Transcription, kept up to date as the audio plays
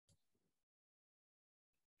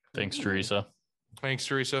Thanks, Teresa. Thanks,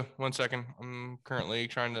 Teresa. 1 second. I'm currently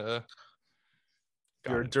trying to.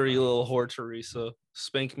 You're a dirty little whore, Teresa.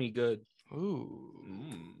 Spank me good. Ooh.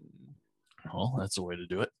 Well, that's the way to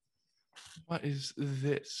do it. What is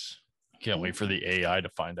this? Can't wait for the AI to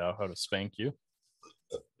find out how to spank you.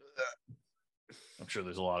 I'm sure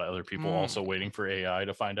there's a lot of other people also waiting for AI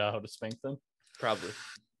to find out how to spank them. Probably.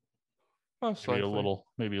 Maybe a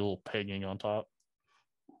little pegging on top.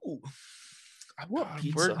 Ooh. I want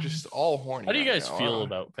pizza. We're just all horny. How do you right guys now, feel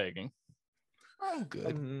about pegging? I'm good.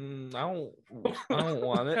 I don't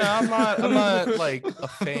want it. Yeah, I'm not like a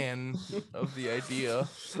fan of the idea.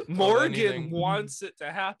 Morgan wants it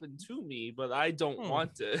to happen to me, but I don't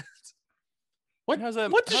want it. What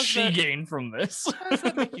does she gain from this? How does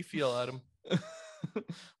that make you feel, Adam?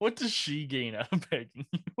 What does she gain out of pegging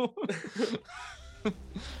you?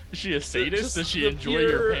 Is she a sadist? Does she enjoy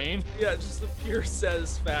your pain? Yeah, just the pure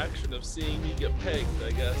satisfaction of seeing me get pegged,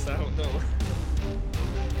 I guess. I don't know.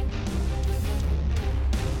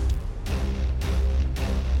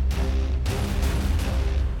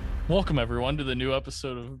 Welcome, everyone, to the new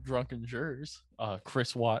episode of Drunken Jurors.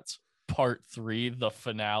 Chris Watts, Part 3, the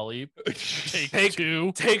finale. Take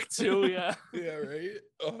two. Take two, yeah. Yeah, right?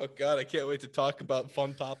 Oh, God, I can't wait to talk about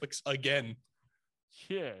fun topics again.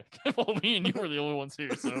 Yeah. Well, me and you were the only ones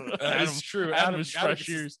here, so That's true. Adam is fresh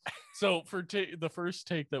ears. So for the first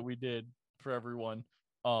take that we did for everyone,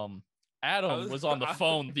 Adam was on the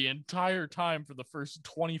phone the entire time for the first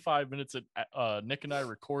 25 minutes that Nick and I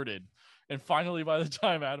recorded. And finally, by the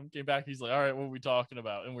time Adam came back, he's like, all right, what are we talking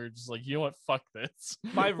about? And we are just like, you know what? Fuck this.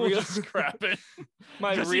 We'll just scrap it.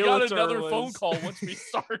 My he got another phone call once we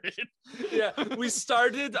started. Yeah, we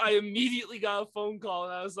started. I immediately got a phone call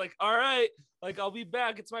and I was like, all right, like I'll be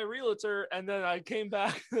back. It's my realtor. And then I came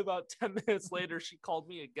back about 10 minutes later. She called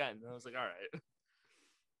me again. And I was like, all right.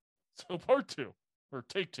 So part 2 or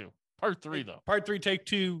take 2. Part 3, though. Part 3, take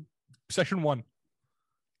 2, session 1.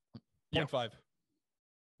 Yeah. 0.5.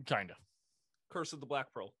 Kind of. Curse of the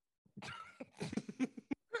Black Pearl.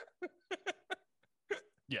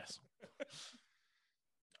 Yes.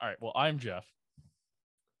 All right. Well, I'm Jeff.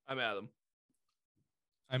 I'm Adam.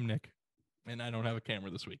 I'm Nick. And I don't have a camera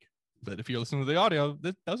this week. But if you're listening to the audio,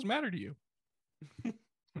 this doesn't matter to you.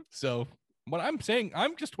 So what I'm saying,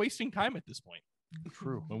 I'm just wasting time at this point.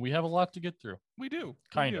 True. And we have a lot to get through. We do.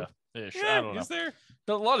 Kind of. Ish. Yeah, I don't know. is there?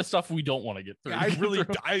 There's a lot of stuff we don't want to get through. Yeah,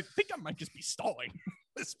 I think I might just be stalling at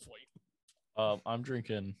this point. I'm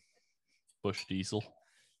drinking Busch Diesel.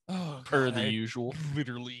 Oh, per the usual.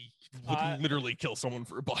 Literally kill someone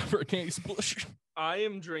for a case of Busch. I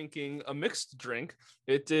am drinking a mixed drink.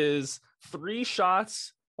 It is 3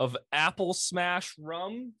 shots of apple smash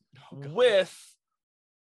rum with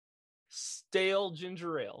stale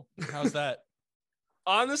ginger ale. How's that?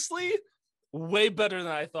 Honestly, way better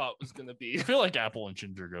than I thought was going to be. I feel like apple and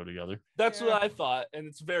ginger go together. That's what I thought, and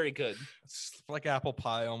it's very good. It's like apple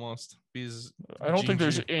pie almost. Because I don't think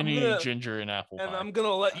there's any ginger in apple pie. And I'm going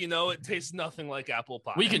to let you know it tastes nothing like apple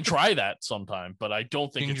pie. We can try that sometime, but I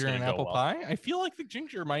don't think ginger it's going to and go apple well. pie. I feel like the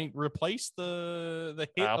ginger might replace the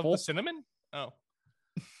hit apple? of the cinnamon. Oh.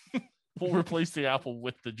 We'll replace the apple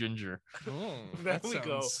with the ginger. Oh, there we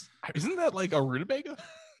go. Isn't that like a rutabaga?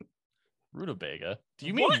 Rutabaga? Do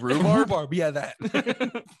you mean What? rhubarb? Rhubarb, yeah, that.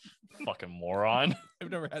 Fucking moron.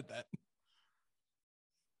 I've never had that.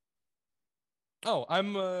 Oh,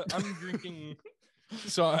 I'm drinking.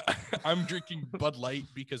 So I'm drinking Bud Light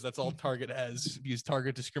because that's all Target has. Because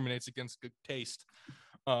Target discriminates against good taste.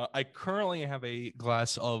 I currently have a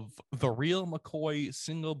glass of the Real McCoy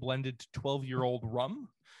single blended 12-year-old rum.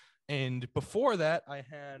 And before that, I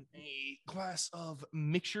had a glass of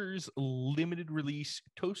Mixers limited release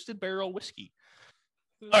toasted barrel whiskey.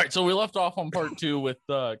 All right, so we left off on part 2 with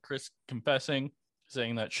Chris confessing,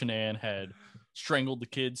 saying that Shanann had strangled the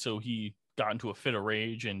kid, so he got into a fit of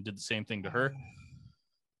rage and did the same thing to her.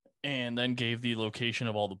 And then gave the location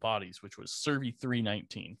of all the bodies, which was Survey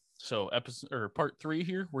 319. So part 3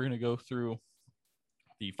 here, we're going to go through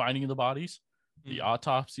the finding of the bodies, the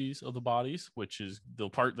autopsies of the bodies, which is the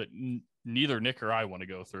part that neither Nick or I want to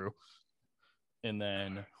go through. And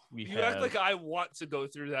then you act like I want to go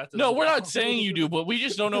through that. No, we're not saying you do, but we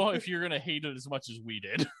just don't know if you're going to hate it as much as we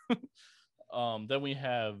did. Then we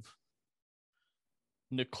have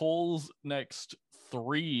Nicole's next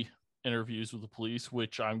 3 interviews with the police,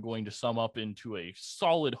 which I'm going to sum up into a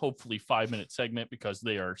solid, hopefully 5-minute segment because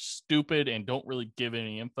they are stupid and don't really give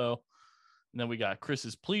any info. And then we got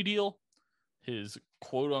Chris's plea deal, his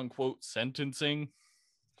quote unquote sentencing,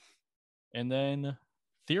 and then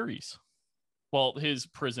theories. Well, his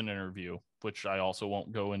prison interview, which I also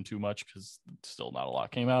won't go into much because still not a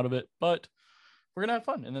lot came out of it. But we're gonna have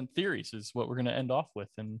fun. And then theories is what we're gonna end off with,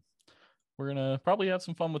 and we're gonna probably have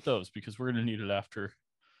some fun with those because we're gonna need it after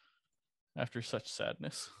such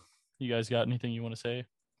sadness. You guys got anything you want to say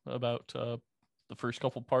about the first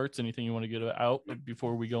couple parts? Anything you want to get out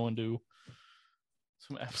before we go into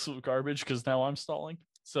some absolute garbage? Because now I'm stalling.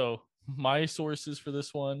 So my sources for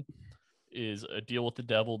this one is A Deal with the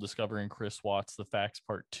Devil, Discovering Chris Watts, The Facts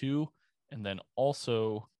Part 2. And then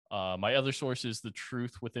also my other source is The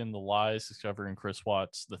Truth Within the Lies, Discovering Chris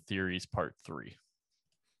Watts, The Theories Part 3.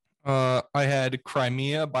 I had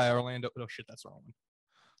Crimea by Orlando. Oh shit, that's the wrong one.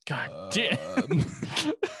 God damn.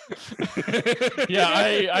 Yeah,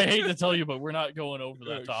 I hate to tell you, but we're not going over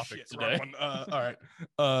that topic today. All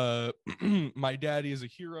right. My Daddy is a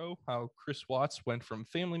Hero, How Chris Watts Went from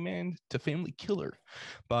Family Man to Family Killer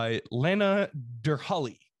by Lana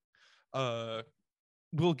Derhally.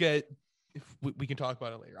 We'll get, if we can talk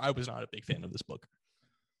about it later. I was not a big fan of this book.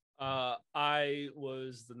 I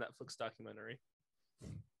was the Netflix documentary.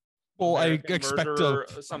 Well, American I expect Murder,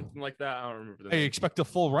 something like that. I don't remember the I name. expect a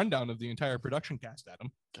full rundown of the entire production cast,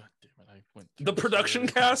 Adam. God damn it. I went through The this production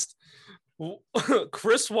already. cast.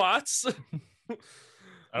 Chris Watts.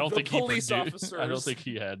 I don't the think police he produced, I don't officers. think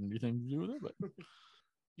he had anything to do with it, but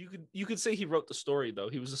You could say he wrote the story though.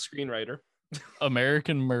 He was a screenwriter.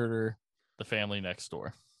 American Murder, The Family Next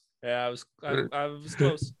Door. Yeah, I was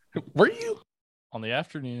close. Were you? On the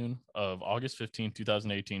afternoon of August 15,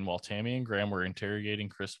 2018, while Tammy and Graham were interrogating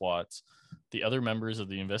Chris Watts, the other members of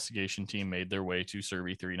the investigation team made their way to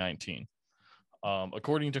Survey 319.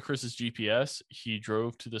 According to Chris's GPS, he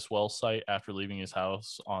drove to this well site after leaving his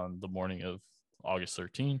house on the morning of August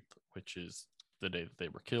 13th, which is the day that they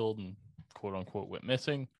were killed and quote unquote went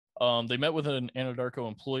missing. They met with an Anadarko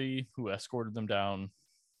employee who escorted them down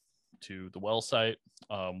to the well site,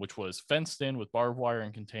 which was fenced in with barbed wire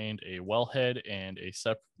and contained a wellhead and a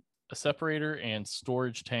separator and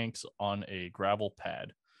storage tanks on a gravel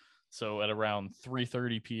pad. So at around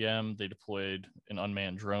 3:30 p.m., they deployed an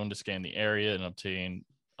unmanned drone to scan the area and obtain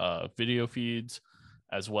video feeds,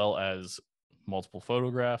 as well as multiple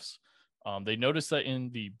photographs. They noticed that in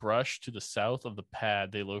the brush to the south of the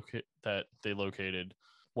pad, they located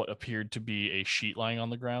what appeared to be a sheet lying on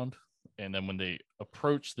the ground. And then when they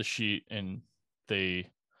approached the sheet, and they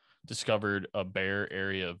discovered a bare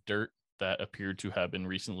area of dirt that appeared to have been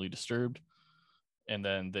recently disturbed. And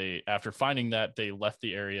then after finding that, they left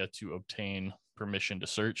the area to obtain permission to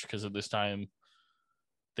search, because at this time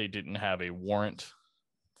they didn't have a warrant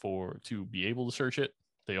to be able to search it.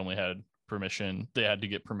 They only had permission. They had to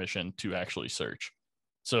get permission to actually search.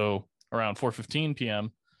 So around 4:15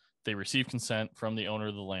 p.m., they received consent from the owner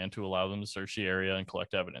of the land to allow them to search the area and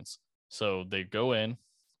collect evidence. So they go in,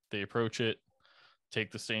 they approach it,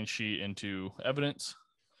 take the stained sheet into evidence,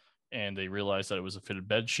 and they realized that it was a fitted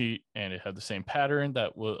bed sheet, and it had the same pattern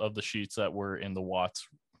of the sheets that were in the Watts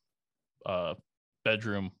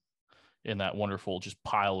bedroom, in that wonderful just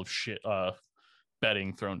pile of shit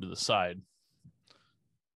bedding thrown to the side.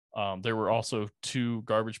 There were also 2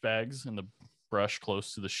 garbage bags in the brush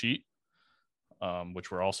close to the sheet,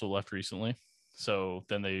 which were also left recently. So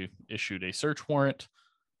then they issued a search warrant.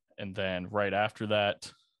 And then right after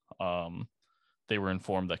that, they were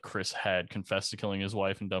informed that Chris had confessed to killing his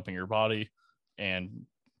wife and dumping her body and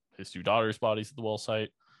his 2 daughters' bodies at the well site.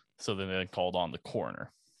 So then they called on the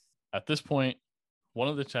coroner. At this point, one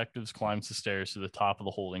of the detectives climbs the stairs to the top of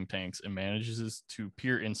the holding tanks and manages to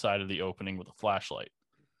peer inside of the opening with a flashlight.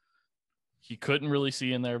 He couldn't really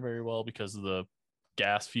see in there very well because of the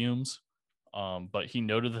gas fumes, but he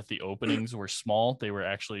noted that the openings were small. They were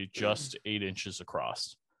actually just 8 inches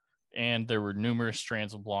across, and there were numerous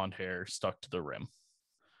strands of blonde hair stuck to the rim.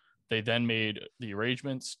 They then made the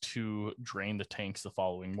arrangements to drain the tanks the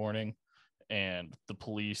following morning, and the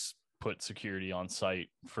police put security on site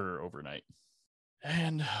for overnight.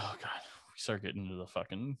 And oh god, we start getting into the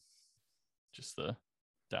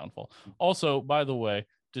downfall. Also, by the way,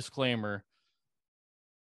 disclaimer,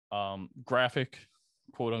 graphic,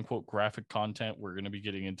 quote unquote graphic content. We're going to be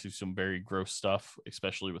getting into some very gross stuff,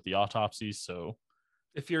 especially with the autopsies. So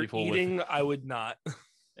If you're eating, I would not.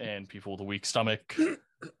 And people with a weak stomach,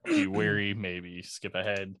 be wary, maybe skip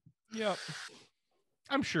ahead. Yep.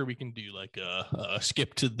 I'm sure we can do like a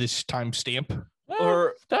skip to this timestamp.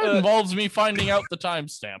 Or that involves me finding out the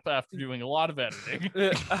timestamp after doing a lot of editing.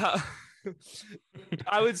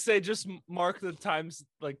 I would say just mark the times,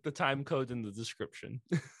 like the time code in the description.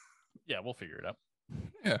 Yeah, we'll figure it out.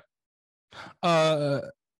 Yeah.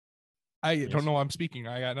 I Yes. don't know why I'm speaking.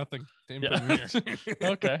 I got nothing to input in here.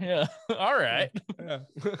 Okay, yeah. All right. Yeah.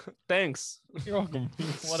 Thanks. You're welcome.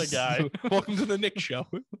 What a guy. Welcome to the Nick Show.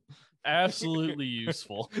 Absolutely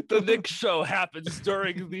useful. The Nick Show happens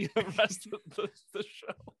during the rest of the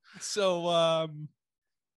show. So,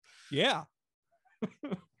 yeah.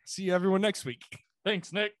 See everyone next week.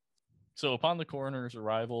 Thanks, Nick. So upon the coroner's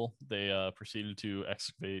arrival, they proceeded to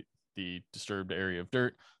excavate the disturbed area of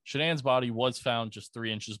dirt. Shanann's body was found just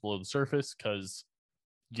 3 inches below the surface because,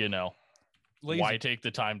 Lazy. why take the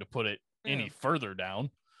time to put it any further down?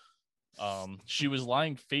 She was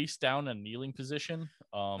lying face down in a kneeling position.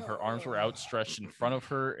 Her arms were outstretched in front of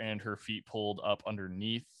her and her feet pulled up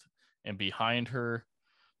underneath and behind her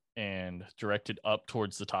and directed up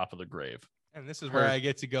towards the top of the grave. And this is where I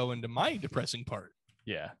get to go into my depressing part.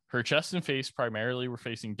 Yeah, her chest and face primarily were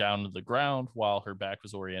facing down to the ground while her back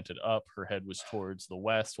was oriented up. Her head was towards the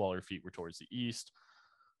west while her feet were towards the east.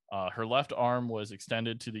 Her left arm was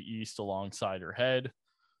extended to the east alongside her head.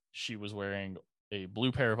 She was wearing a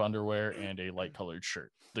blue pair of underwear and a light colored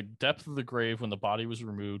shirt. The depth of the grave when the body was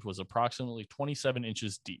removed was approximately 27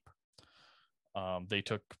 inches deep. The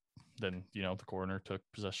coroner took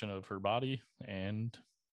possession of her body and,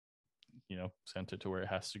 sent it to where it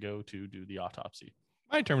has to go to do the autopsy.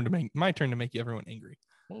 My turn to make everyone angry.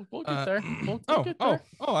 We'll get there. We'll get there.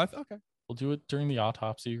 Okay. We'll do it during the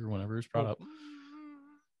autopsy or whenever it's brought up.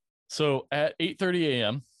 So at 8:30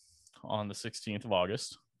 a.m. on the 16th of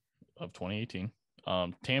August of 2018,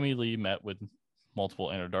 Tammy Lee met with multiple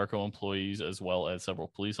Anadarko employees as well as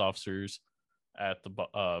several police officers at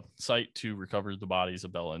the site to recover the bodies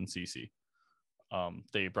of Bella and Cece.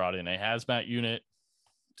 They brought in a hazmat unit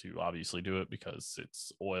to obviously do it because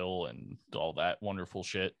it's oil and all that wonderful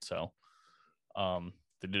shit. So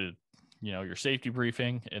they did, your safety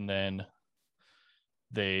briefing, and then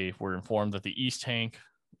they were informed that the east tank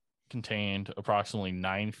contained approximately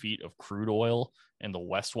 9 feet of crude oil and the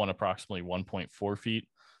west one approximately 1.4 feet.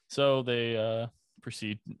 So they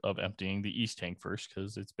proceed of emptying the east tank first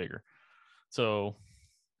because it's bigger. So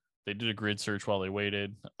they did a grid search while they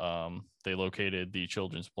waited. They located the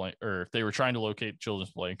they were trying to locate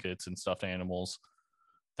children's blankets and stuffed animals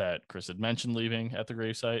that Chris had mentioned leaving at the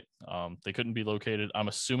gravesite. They couldn't be located. I'm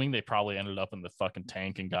assuming they probably ended up in the fucking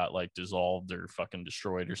tank and got like dissolved or fucking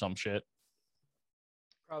destroyed or some shit.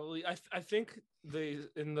 Probably. I think they,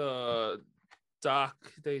 in the doc,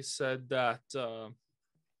 they said that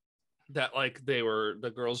like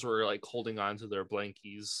the girls were like holding on to their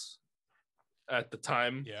blankies at the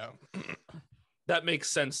time. Yeah. That makes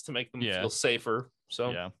sense to make them feel safer. So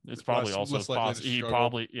yeah, it's probably also possible. He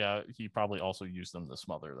probably also used them to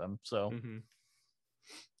smother them. So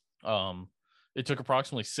it took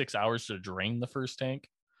approximately 6 hours to drain the first tank.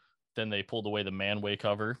 Then they pulled away the manway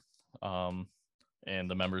cover. And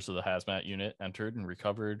the members of the hazmat unit entered and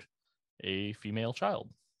recovered a female child,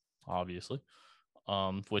 obviously,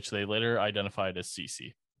 which they later identified as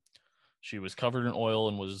Cece. She was covered in oil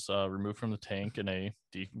and was removed from the tank in a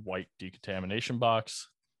white decontamination box.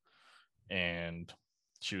 And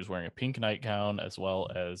she was wearing a pink nightgown as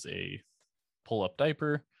well as a pull-up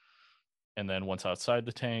diaper. And then once outside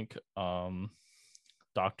the tank,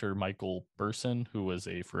 Dr. Michael Burson, who was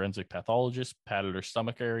a forensic pathologist, patted her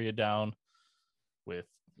stomach area down with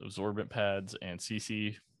absorbent pads, and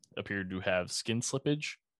Cece appeared to have skin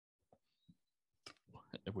slippage,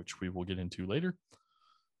 which we will get into later,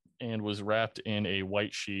 and was wrapped in a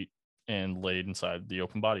white sheet and laid inside the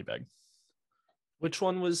open body bag. Which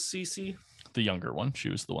one was Cece? The younger one. She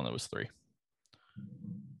was the one that was 3.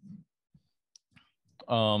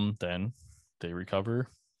 Then they recover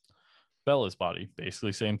Bella's body.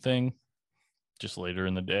 Basically same thing, just later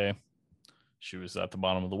in the day. She was at the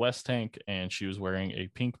bottom of the west tank, and she was wearing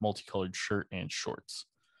a pink multicolored shirt and shorts.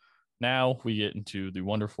 Now we get into the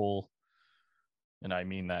wonderful, and I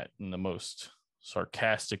mean that in the most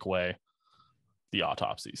sarcastic way, the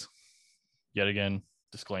autopsies. Yet again,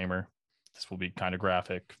 disclaimer, this will be kind of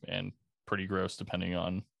graphic and pretty gross depending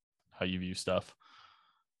on how you view stuff.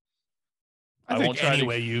 I think any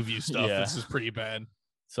way you view stuff, this is pretty bad.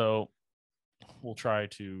 So we'll try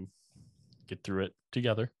to get through it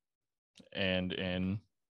together. And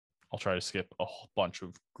I'll try to skip a whole bunch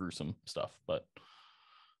of gruesome stuff. But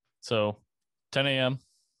so 10 a.m.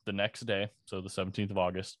 the next day, so the 17th of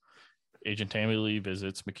August, Agent Tammy Lee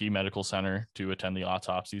visits McKee Medical Center to attend the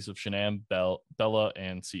autopsies of Shanann, Bella,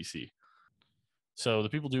 and Cece. So the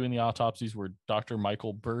people doing the autopsies were Dr.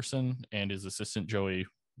 Michael Burson and his assistant Joey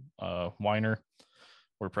Weiner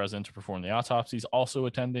were present to perform the autopsies. Also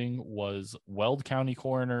attending was Weld County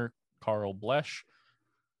Coroner Carl Blesch,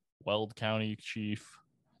 Weld County Chief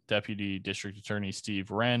Deputy District Attorney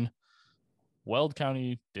Steve Wren, Weld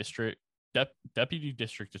County Deputy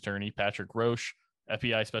District Attorney Patrick Roche,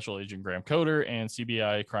 FBI Special Agent Graham Coder, and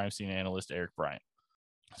CBI Crime Scene Analyst Eric Bryant.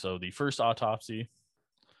 So the first autopsy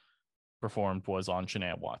performed was on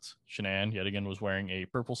Shanann Watts. Shanann, yet again, was wearing a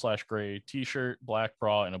purple/gray t-shirt, black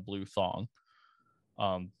bra, and a blue thong.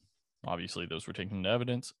 Obviously, those were taken into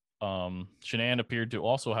evidence. Shanann appeared to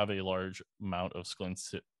also have a large amount of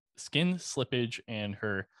skin slippage, and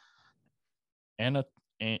her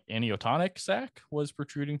amniotic sac was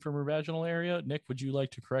protruding from her vaginal area. Nick, would you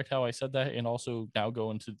like to correct how I said that and also now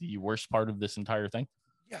go into the worst part of this entire thing?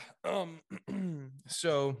 Yeah.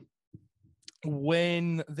 So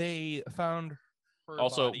when they found her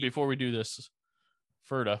Also, body, before we do this,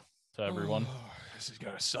 Ferda to everyone. Oh, this is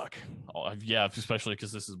gonna suck. Oh, yeah, especially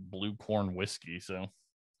because this is blue corn whiskey. So I'm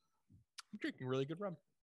drinking really good rum.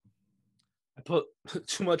 I put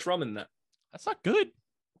too much rum in that. that's not good.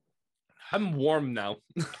 I'm warm now.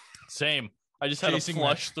 Same. I just had a Chasing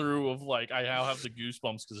flush through of like I now have the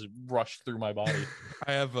goosebumps because it rushed through my body.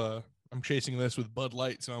 I'm chasing this with Bud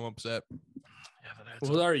Light, so I'm upset. Yeah,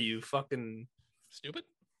 What are you, fucking Stupid?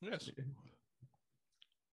 Yes.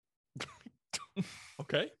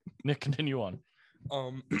 Okay. Nick, continue on.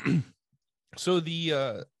 So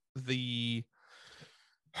the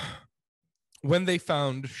when they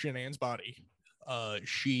found Shanann's body,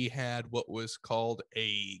 she had what was called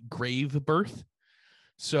a grave birth.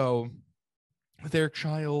 So their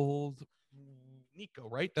child Nico,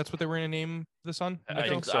 right? That's what they were gonna name the son. I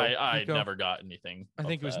think Nico? I Nico? never got anything. I of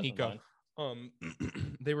think it was that in Nico. mind.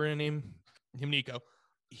 They were gonna name him Nico.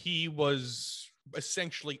 He was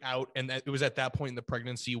essentially out, and it was at that point in the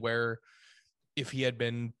pregnancy where if he had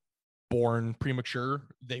been born premature,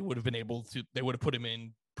 they would have put him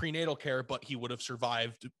in prenatal care, but he would have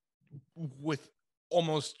survived with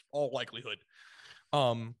almost all likelihood.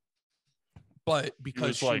 But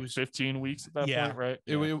because He was like 15 weeks at that point, right?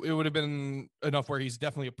 it would have been enough where he's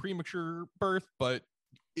definitely a premature birth, but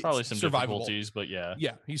it's Probably some survivable. difficulties, but yeah.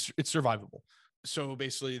 Yeah, it's survivable. So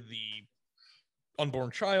basically, the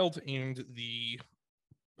unborn child and the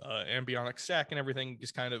embryonic sac and everything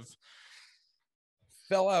just kind of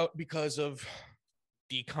fell out because of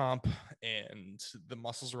decomp and the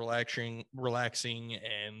muscles relaxing,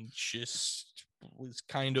 and just was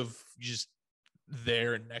kind of just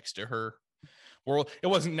there next to her. Well, it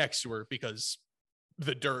wasn't next to her because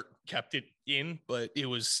the dirt kept it in, but it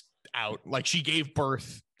was out. Like she gave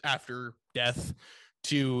birth after death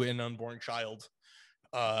to an unborn child.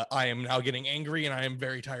 I am now getting angry, and I am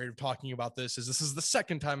very tired of talking about this. As this is the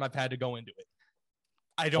second time I've had to go into it.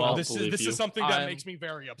 I don't. Well, this is something that makes me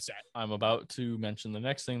very upset. I'm about to mention the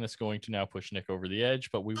next thing that's going to now push Nick over the edge,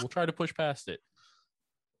 but we will try to push past it.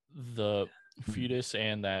 The fetus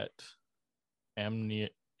and that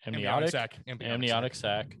amniotic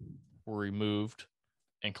sac were removed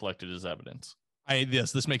and collected as evidence.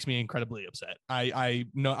 This makes me incredibly upset. I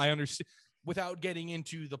know, I understand. Without getting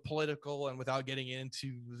into the political and without getting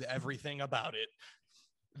into everything about it,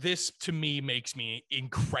 this to me makes me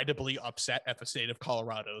incredibly upset at the state of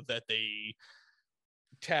Colorado that they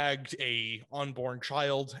tagged a unborn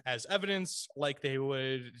child as evidence like they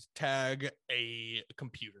would tag a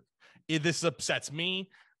computer. This upsets me.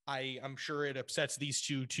 I'm sure it upsets these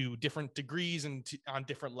two to different degrees and on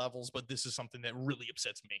different levels, but this is something that really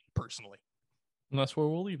upsets me personally. And that's where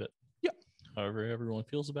we'll leave it. Yeah. However everyone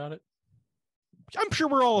feels about it. I'm sure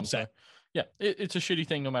we're all upset. Yeah, it's a shitty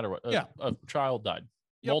thing no matter what. A child died.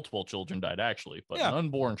 Yep. Multiple children died, actually, but an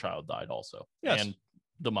unborn child died also. Yes. And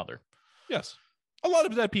the mother. Yes. A lot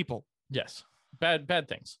of dead people. Yes. Bad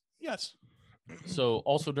things. Yes. So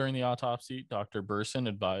also during the autopsy, Dr. Burson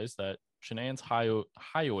advised that Shanann's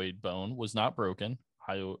hyoid bone was not broken.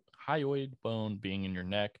 Hyoid bone being in your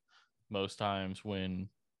neck. Most times when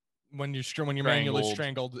you're manually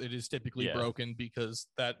strangled, it is typically broken because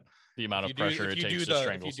the amount of pressure it takes to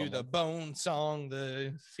strangle if you do the bone song,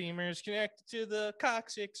 the femur is connected to the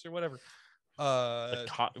coccyx or whatever.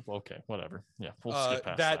 Okay, whatever. Yeah, we'll skip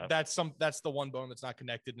past that. That's the one bone that's not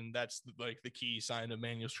connected, and that's like the key sign of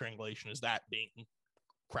manual strangulation is that being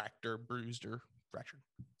cracked or bruised or fractured.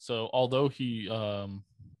 So although he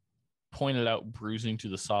pointed out bruising to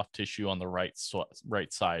the soft tissue on the right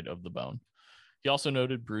side of the bone, he also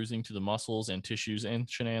noted bruising to the muscles and tissues in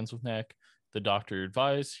Shanann's neck. The doctor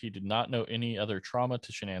advised he did not know any other trauma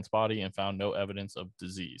to Shanann's body and found no evidence of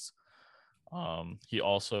disease. He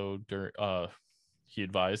also he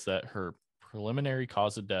advised that her preliminary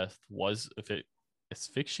cause of death was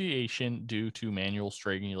asphyxiation due to manual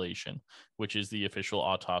strangulation, which is the official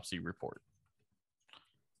autopsy report.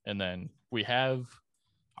 And then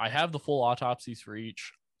I have the full autopsies for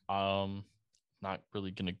each. not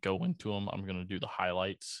really going to go into them. I'm going to do the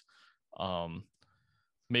highlights.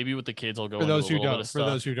 Maybe with the kids, I'll go For into those a who little bit don't, of for stuff.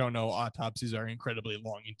 those who don't know, autopsies are incredibly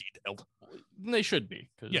long and detailed. They should be.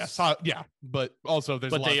 Yes, yeah, but also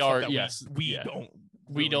there's But a lot they of stuff are, that yes, we yeah. don't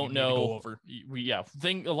We really don't need to know. go over.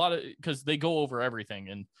 A lot of, because they go over everything,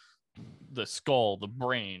 and the skull, the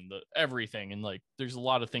brain, the everything, and like there's a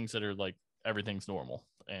lot of things that are like everything's normal,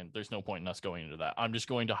 and there's no point in us going into that. I'm just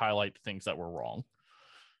going to highlight the things that were wrong.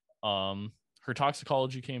 Her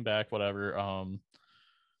toxicology came back, whatever.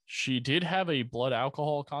 She did have a blood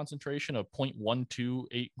alcohol concentration of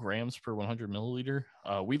 0.128 grams per 100 milliliter.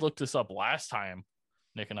 We looked this up last time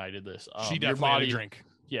Nick and I did this. She your definitely body, had a drink.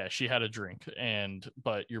 Yeah, she had a drink,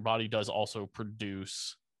 but your body does also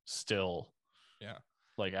produce still, Yeah,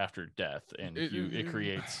 like after death, and it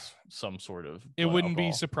creates some sort of. It wouldn't be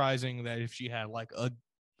alcohol. surprising that if she had like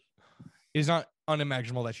it's not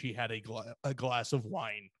unimaginable that she had a glass of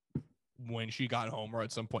wine when she got home or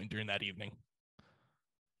at some point during that evening.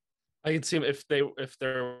 I could see if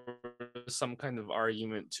there was some kind of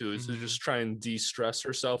argument to just try and de-stress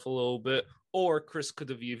herself a little bit, or Chris could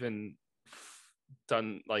have even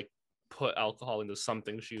done like put alcohol into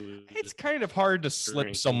something she was. It's kind of hard to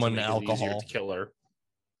slip someone alcohol to kill her.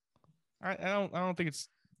 I don't think it's.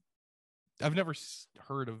 I've never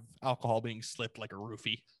heard of alcohol being slipped like a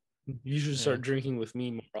roofie. You should start drinking with me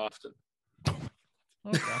more often.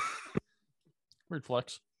 Okay. Weird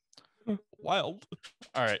flex. Wild.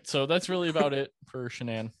 All right, so that's really about it for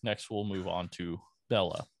Shanann. Next, we'll move on to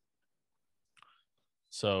Bella.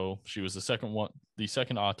 So she was the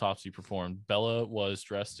second autopsy performed. Bella was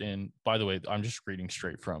dressed in, by the way, I'm just reading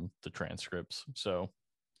straight from the transcripts, so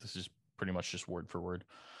this is pretty much just word for word.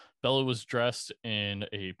 Bella was dressed in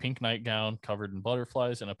a pink nightgown covered in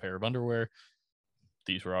butterflies and a pair of underwear.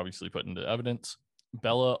 These were obviously put into evidence.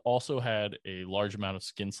 Bella also had a large amount of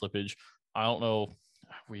skin slippage. I don't know,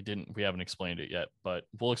 we haven't explained it yet, but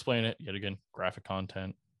we'll explain it yet again. Graphic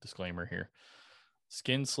content disclaimer here.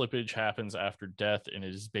 Skin slippage happens after death, and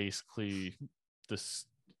it is basically this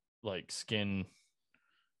like skin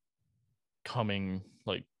coming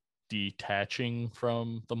like detaching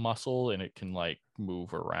from the muscle, and it can like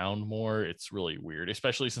move around more. It's really weird,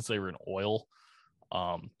 especially since they were in oil.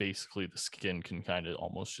 Basically the skin can kind of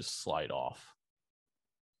almost just slide off.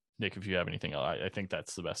 Nick, if you have anything, I think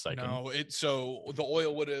that's the best I can. No, so the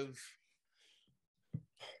oil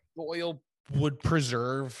would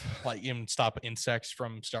preserve, like, and stop insects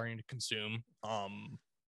from starting to consume.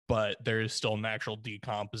 But there is still natural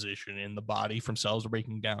decomposition in the body from cells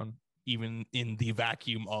breaking down, even in the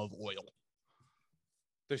vacuum of oil.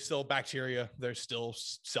 There's still bacteria, there's still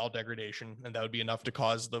cell degradation, and that would be enough to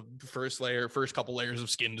cause the first couple layers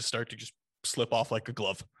of skin to start to just slip off like a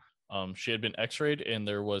glove. She had been x-rayed, and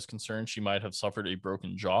there was concern she might have suffered a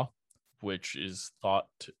broken jaw, which is thought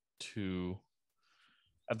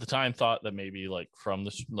at the time that maybe like from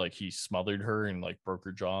this, like he smothered her and like broke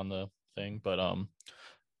her jaw on the thing. But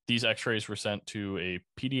these x-rays were sent to a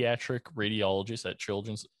pediatric radiologist at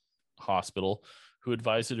Children's Hospital, who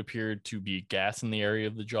advised it appeared to be gas in the area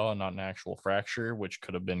of the jaw, not an actual fracture, which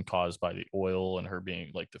could have been caused by the oil and her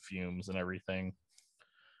being like the fumes and everything.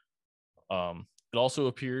 It also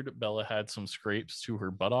appeared Bella had some scrapes to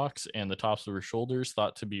her buttocks and the tops of her shoulders,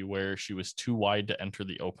 thought to be where she was too wide to enter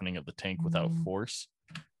the opening of the tank without force,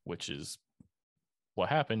 which is what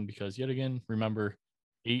happened because, yet again, remember,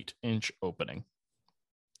 8-inch opening.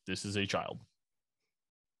 This is a child.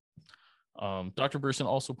 Dr. Burson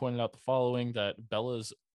also pointed out the following, that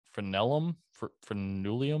Bella's frenulum,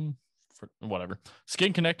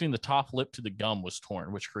 skin connecting the top lip to the gum was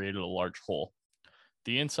torn, which created a large hole.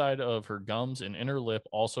 The inside of her gums and inner lip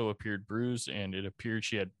also appeared bruised, and it appeared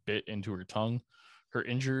she had bit into her tongue. Her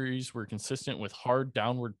injuries were consistent with hard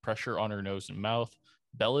downward pressure on her nose and mouth.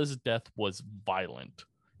 Bella's death was violent.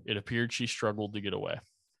 It appeared she struggled to get away.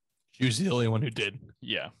 She was the only one who did.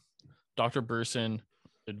 Yeah. Dr. Burson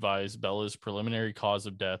advised Bella's preliminary cause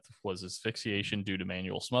of death was asphyxiation due to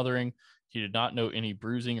manual smothering. He did not note any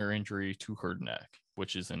bruising or injury to her neck,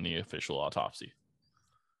 which is in the official autopsy.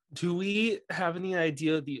 Do we have any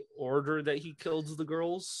idea the order that he killed the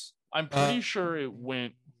girls? I'm pretty sure it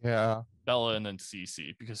went Bella and then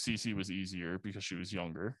Cece, because Cece was easier because she was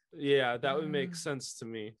younger. Yeah, that would make sense to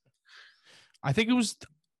me. I think it was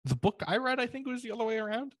the book I read. I think it was the other way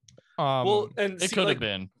around. And it could have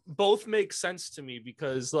been. Both make sense to me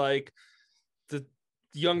because like the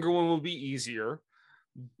younger one will be easier,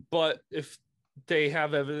 but if they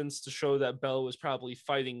have evidence to show that Bella was probably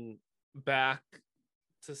fighting back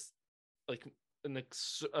to like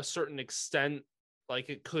a certain extent, like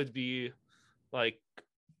it could be like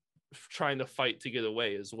trying to fight to get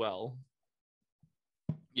away as well.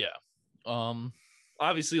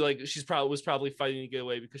 Obviously, like she's probably fighting to get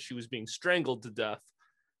away because she was being strangled to death.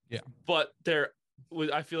 Yeah. But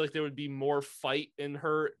I feel like there would be more fight in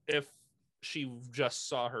her if she just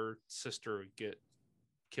saw her sister get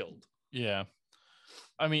killed. Yeah.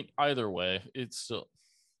 I mean, either way, it's still,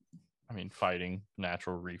 I mean, fighting,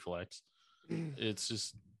 natural reflex. It's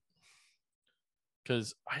just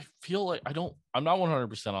because I feel like I'm not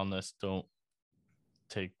 100% on this. Don't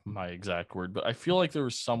take my exact word, but I feel like there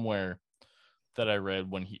was somewhere that I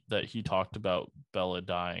read when he talked about Bella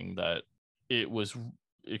dying that it was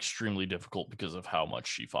extremely difficult because of how much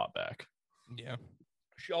she fought back. Yeah.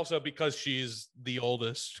 She also, because she's the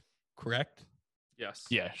oldest, correct? Yes.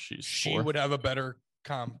 Yeah, she 4. Would have a better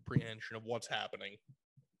comprehension of what's happening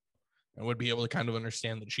and would be able to kind of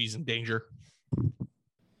understand that she's in danger.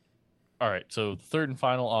 All right, so the third and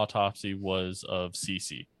final autopsy was of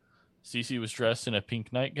Cece. Cece was dressed in a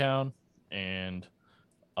pink nightgown and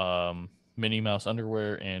Minnie Mouse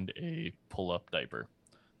underwear and a pull-up diaper.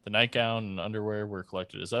 The nightgown and underwear were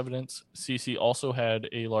collected as evidence. Cece also had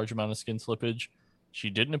a large amount of skin slippage. She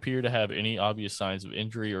didn't appear to have any obvious signs of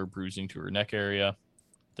injury or bruising to her neck area.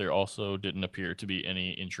 There also didn't appear to be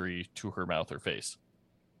any injury to her mouth or face.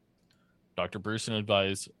 Dr. Bruson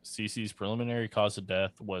advised Cece's preliminary cause of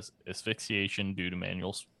death was asphyxiation due to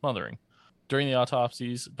manual smothering. During the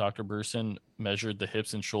autopsies, Dr. Bruson measured the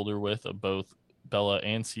hips and shoulder width of both Bella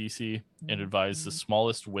and Cece and advised the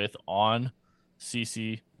smallest width on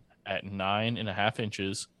Cece at 9.5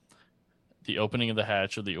 inches. The opening of the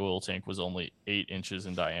hatch of the oil tank was only 8 inches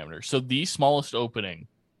in diameter. So the smallest opening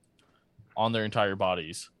on their entire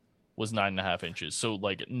bodies was 9.5 inches. So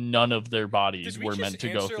like none of their bodies were meant to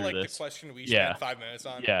go through this. The question we spent 5 minutes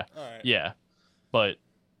on? Yeah. All right. Yeah. But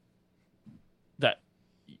that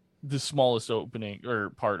the smallest opening or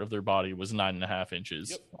part of their body was 9.5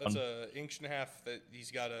 inches. Yep. That's an inch and a half that he's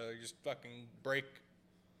got to just fucking break.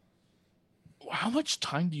 How much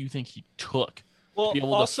time do you think he took Well, to be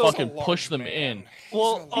able also, to fucking push them in?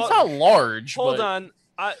 Well, He's not large. Hold but... on.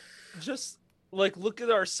 I just like look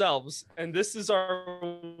at ourselves, and this is our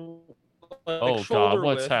oh god,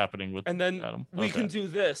 what's happening with and then Adam? We can do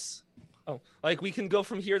this. Oh, like we can go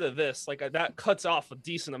from here to this. Like that cuts off a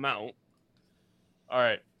decent amount. All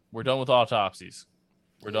right, we're done with autopsies.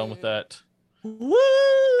 We're done with that. Woo!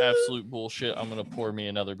 Absolute bullshit. I'm gonna pour me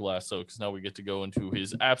another glass though, because now we get to go into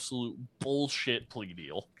his absolute bullshit plea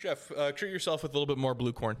deal. Jeff, treat yourself with a little bit more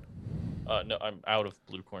blue corn. No, I'm out of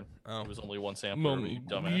blue corn. Oh. It was only one sample. You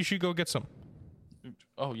dumbass. You should go get some.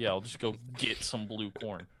 Oh yeah, I'll just go get some blue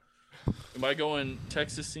corn. Am I going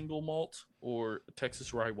Texas single malt or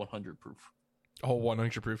Texas rye 100 proof? Oh,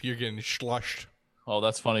 100 proof. You're getting slushed. Oh,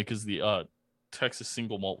 that's funny because the Texas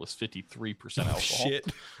single malt was 53% alcohol.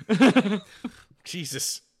 Shit.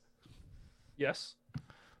 Jesus. Yes.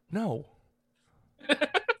 No.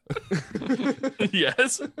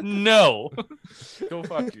 Yes. No. Go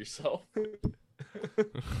fuck yourself.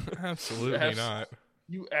 Absolutely not.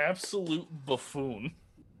 You absolute buffoon.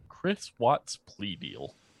 Chris Watts plea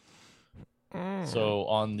deal. So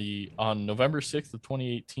on November 6th of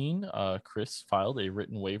 2018, Chris filed a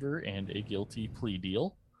written waiver and a guilty plea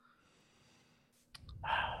deal.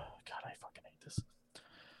 God, I fucking hate this.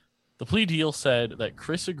 The plea deal said that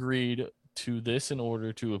Chris agreed to this in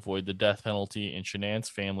order to avoid the death penalty, and Shanann's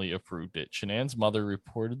family approved it. Shanann's mother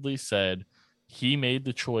reportedly said, "He made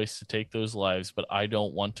the choice to take those lives, but I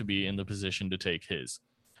don't want to be in the position to take his."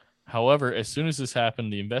 However, as soon as this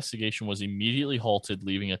happened, the investigation was immediately halted,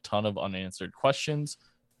 leaving a ton of unanswered questions,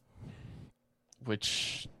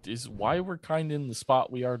 which is why we're kind of in the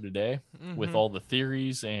spot we are today with all the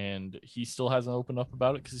theories, and he still hasn't opened up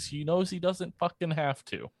about it because he knows he doesn't fucking have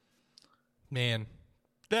to. Man,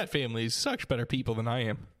 that family is such better people than I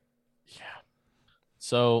am. Yeah.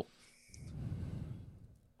 So,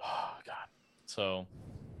 oh God. So,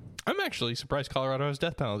 I'm actually surprised Colorado has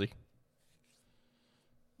death penalty.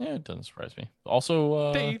 yeah, it doesn't surprise me.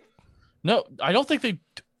 Also, They no, I don't think they.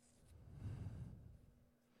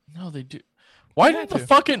 No, they do. Why They did had the to.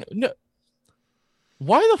 fucking no?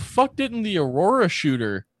 Why the fuck didn't the Aurora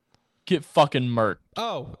shooter get fucking murked?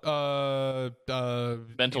 Mental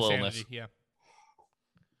insanity, illness. Yeah.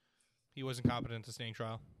 He wasn't competent to staying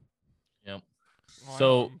trial. Yep. Oh,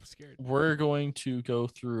 So I'm scared. we're going to go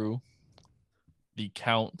through the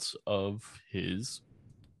counts of his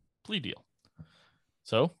plea deal.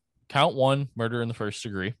 So, count 1, murder in the first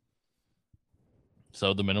degree.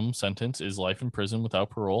 So the minimum sentence is life in prison without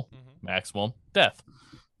parole. Maximum, death.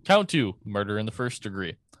 Count 2, murder in the first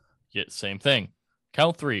degree. Yet same thing.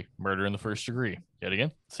 Count 3, murder in the first degree. Yet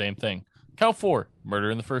again, same thing. Count 4,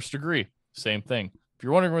 murder in the first degree. Same thing. If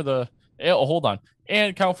you're wondering where the hold on.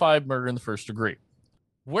 And count 5, murder in the first degree.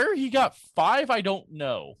 Where he got 5, I don't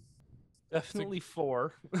know. Definitely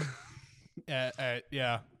 4.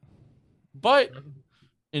 Yeah. But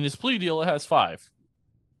in his plea deal, it has 5.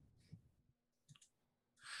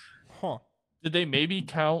 Huh. Did they maybe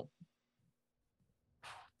count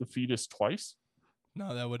the fetus twice?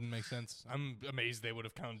 No, that wouldn't make sense. I'm amazed they would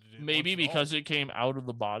have counted it. Maybe once at all. because it came out of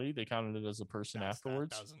the body, they counted it as a person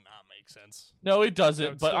afterwards. That does not make sense. No, it That doesn't.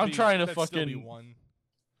 would But still I'm be- trying to that'd still be fucking. one.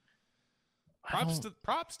 I don't-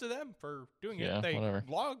 Props to them for doing Yeah, it. They whatever.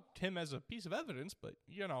 logged him as a piece of evidence, but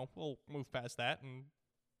we'll move past that. And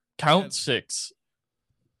Count 6.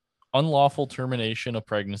 Unlawful termination of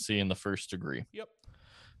pregnancy in the first degree. Yep.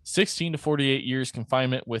 16 to 48 years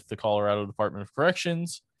confinement with the Colorado Department of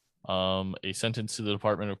Corrections. A sentence to the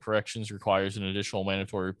Department of Corrections requires an additional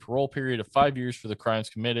mandatory parole period of 5 years for the crimes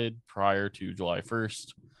committed prior to July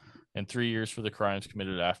 1st and 3 years for the crimes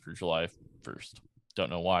committed after July 1st. Don't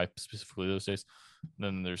know why specifically those days.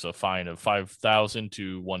 Then there's a fine of 5,000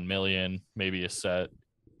 to 1 million, maybe assessed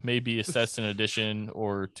in addition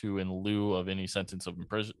or to in lieu of any sentence of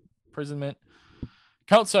imprisonment.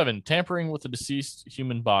 Count 7, tampering with a deceased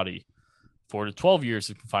human body, 4 to 12 years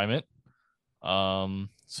of confinement.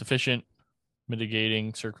 Sufficient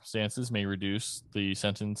mitigating circumstances may reduce the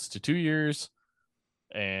sentence to 2 years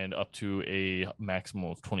and up to a maximum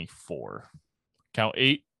of 24. Count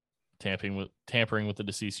 8, tampering with the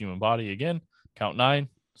deceased human body again. Count 9,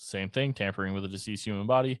 same thing, tampering with a deceased human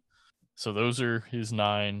body. So those are his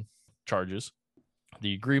 9 charges.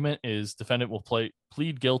 The agreement is defendant will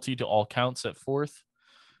plead guilty to all counts set forth.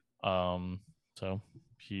 So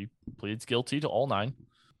he pleads guilty to all 9.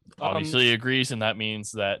 Obviously he agrees, and that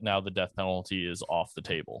means that now the death penalty is off the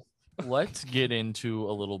table. Let's get into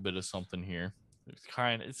a little bit of something here.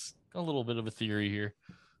 It's a little bit of a theory here.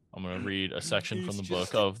 I'm going to read a section from the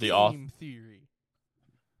book of the author. Theory.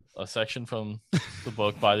 A section from the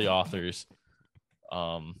book by the authors.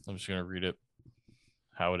 I'm just going to read it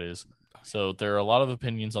how it is. So there are a lot of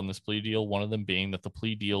opinions on this plea deal, one of them being that the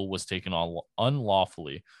plea deal was taken on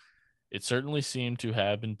unlawfully. It certainly seemed to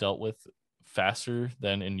have been dealt with faster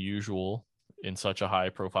than usual in such a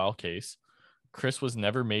high-profile case. Chris was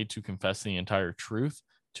never made to confess the entire truth,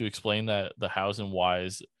 to explain that the hows and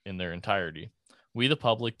whys in their entirety. We, the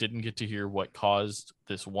public, didn't get to hear what caused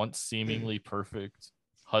this once seemingly perfect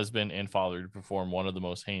husband and father to perform one of the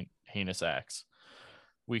most heinous acts.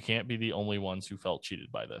 We can't be the only ones who felt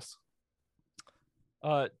cheated by this.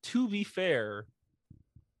 To be fair,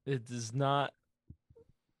 it is not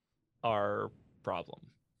our problem.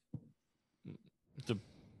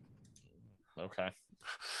 Okay.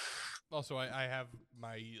 Also, I have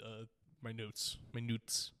my notes.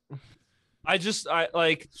 I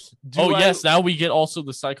like. Yes. Now we get also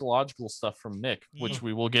the psychological stuff from Nick, which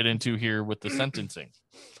we will get into here with the sentencing.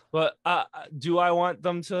 But do I want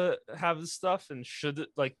them to have this stuff, and should it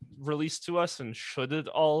like released to us, and should it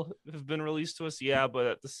all have been released to us? Yeah, but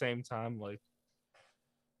at the same time, like,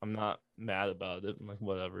 I'm not mad about it. I'm like,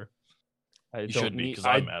 whatever. You should be, because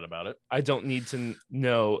I'm mad about it. I don't need to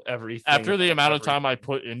know everything. After the amount of time I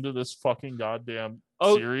put into this fucking goddamn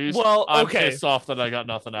series, well, I'm okay. pissed off that I got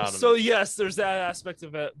nothing out of it. So yes, there's that aspect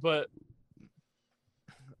of it, but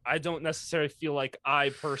I don't necessarily feel like I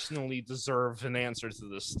personally deserve an answer to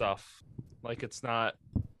this stuff. Like, it's not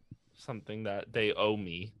something that they owe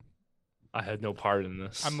me. I had no part in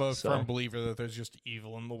this. I'm a firm believer that there's just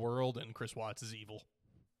evil in the world, and Chris Watts is evil.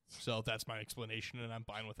 So that's my explanation, and I'm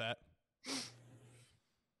fine with that.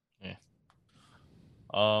 Yeah.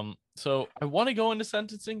 So I want to go into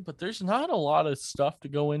sentencing, but there's not a lot of stuff to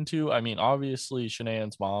go into. I mean, obviously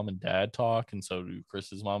Shanae's mom and dad talk, and so do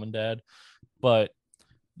Chris's mom and dad, but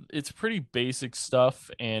it's pretty basic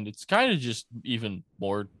stuff, and it's kind of just even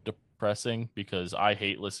more depressing because I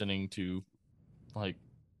hate listening to like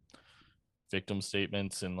victim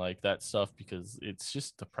statements and like that stuff because it's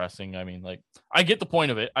just depressing. I mean, like, I get the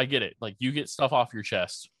point of it. I get it. Like, you get stuff off your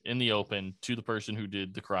chest in the open to the person who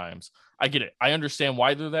did the crimes. I get it. I understand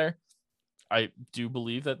why they're there. I do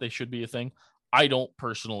believe that they should be a thing. I don't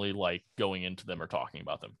personally like going into them or talking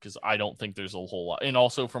about them because I don't think there's a whole lot. And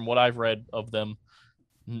also from what I've read of them,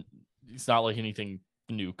 it's not like anything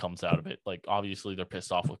new comes out of it. Like, obviously they're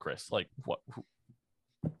pissed off with Chris. Like, what?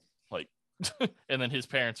 Like, and then his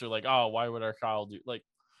parents are like, oh, why would our child do, like,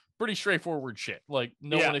 pretty straightforward shit. Like,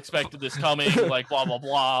 no one expected this coming, like, blah blah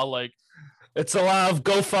blah. Like, it's a lot of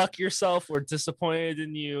go fuck yourself, we're disappointed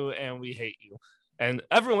in you and we hate you. And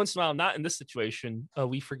every once in a while, not in this situation,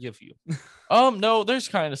 we forgive you. No, there's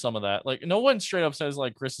kind of some of that. Like, no one straight up says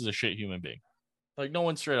like Chris is a shit human being. Like, no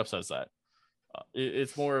one straight up says that.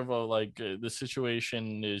 It's more of a like the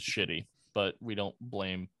situation is shitty, but we don't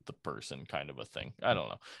blame the person kind of a thing. I don't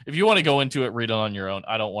know. If you want to go into it, read it on your own.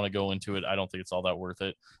 I don't want to go into it. I don't think it's all that worth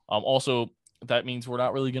it. Also, that means we're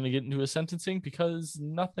not really going to get into his sentencing because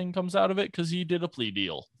nothing comes out of it because he did a plea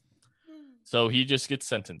deal. So he just gets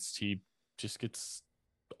sentenced. He just gets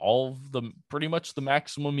all of the pretty much the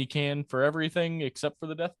maximum he can for everything except for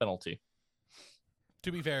the death penalty.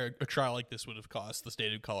 To be fair, a trial like this would have cost the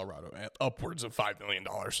state of Colorado upwards of $5 million.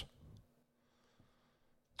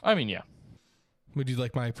 I mean, yeah. Would you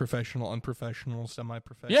like my professional, unprofessional,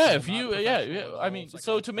 semi-professional? Yeah, if you, yeah. I mean,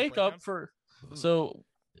 so to make up for, the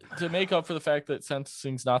fact that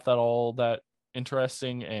sentencing's not that all that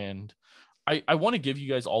interesting, and I want to give you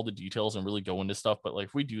guys all the details and really go into stuff, but like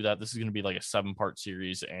if we do that, this is going to be like a 7-part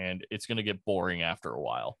series, and it's going to get boring after a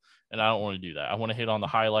while. And I don't want to do that. I want to hit on the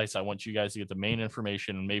highlights. I want you guys to get the main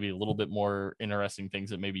information and maybe a little bit more interesting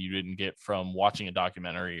things that maybe you didn't get from watching a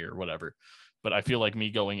documentary or whatever. But I feel like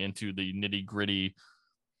me going into the nitty gritty,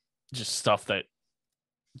 just stuff that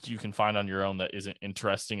you can find on your own that isn't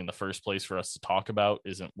interesting in the first place for us to talk about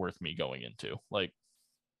isn't worth me going into. Like,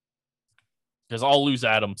 because I'll lose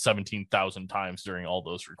Adam 17,000 times during all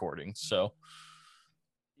those recordings. So,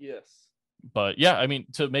 yes. But yeah, I mean,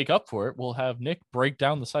 to make up for it, we'll have Nick break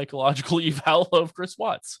down the psychological eval of Chris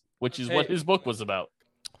Watts, which is what his book was about.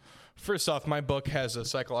 First off, my book has a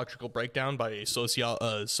psychological breakdown by a sociology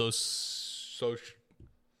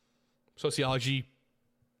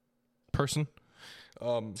person.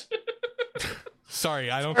 Sorry,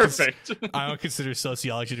 I don't. Perfect. I don't consider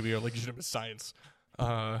sociology to be a legitimate science,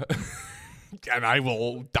 and I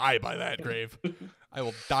will die by that grave. I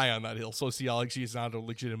will die on that hill. Sociology is not a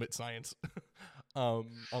legitimate science,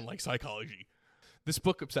 unlike psychology. This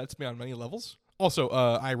book upsets me on many levels. Also,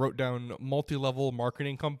 I wrote down multi-level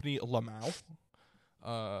marketing company Lamau,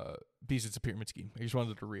 because it's a pyramid scheme. I just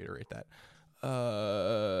wanted to reiterate that.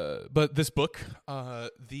 But this book,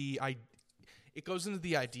 it goes into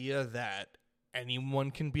the idea that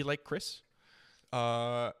anyone can be like Chris,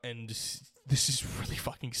 and this is really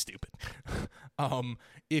fucking stupid.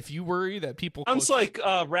 If you worry that people sounds like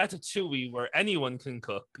Ratatouille, where anyone can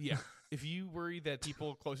cook. Yeah. If you worry that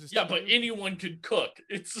people closest Yeah, to but you, anyone could cook.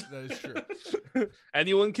 that is true.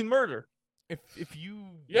 Anyone can murder. If you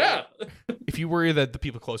if you worry that the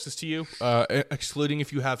people closest to you, excluding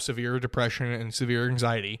if you have severe depression and severe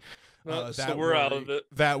anxiety, so we're out of it.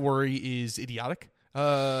 That worry is idiotic.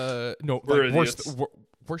 No, We're like,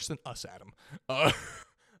 worse than us, Adam.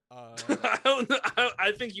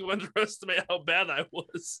 I think you underestimate how bad I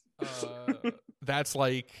was. That's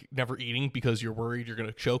like never eating because you're worried you're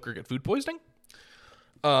gonna choke or get food poisoning.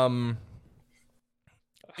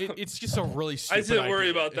 It's just a really stupid I didn't worry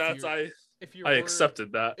idea. about that. I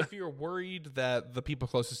accepted that. If you're worried that the people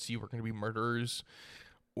closest to you are going to be murderers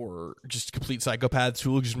or just complete psychopaths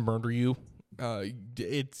who will just murder you,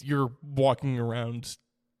 you're walking around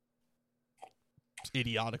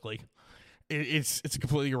idiotically. It's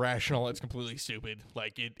completely irrational. It's completely stupid.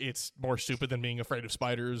 Like it's more stupid than being afraid of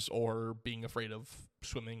spiders or being afraid of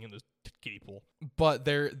swimming in the kiddie pool. But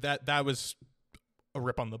that was a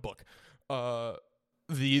rip on the book.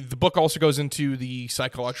 The book also goes into the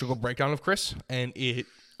psychological breakdown of Chris, and it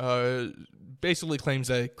basically claims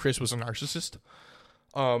that Chris was a narcissist.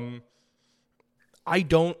 I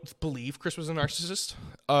don't believe Chris was a narcissist.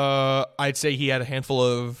 I'd say he had a handful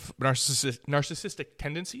of narcissistic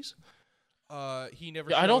tendencies. He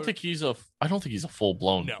never. I don't think he's a full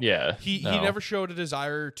blown. No. Yeah. He never showed a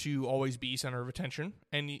desire to always be center of attention,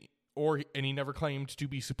 and he never claimed to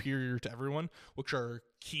be superior to everyone, which are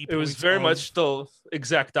key points. It was very much the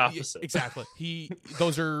exact opposite. Exactly.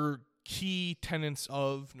 Those are key tenets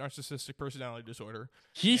of narcissistic personality disorder.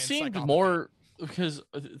 He seemed more, because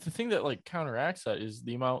the thing that like counteracts that is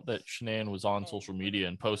the amount that Shanann was on social media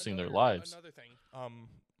and posting their lives. Another thing.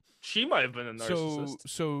 She might have been a narcissist.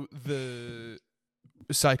 So the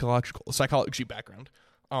psychology background.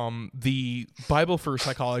 The Bible for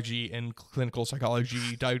psychology and clinical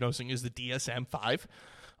psychology diagnosing is the DSM-5.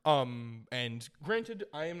 And granted,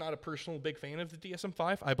 I am not a personal big fan of the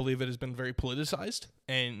DSM-5. I believe it has been very politicized,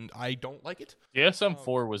 and I don't like it.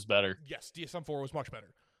 DSM-4 was better. Yes, DSM-4 was much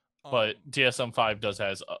better. But DSM-5 does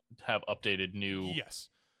have updated new. Yes.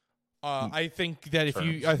 I think that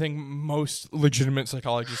terms. I think most legitimate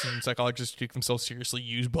psychologists and psychologists who take themselves seriously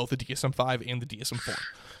use both the DSM-5 and the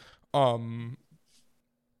DSM-4.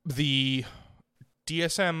 The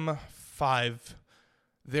DSM-5,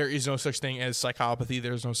 there is no such thing as psychopathy.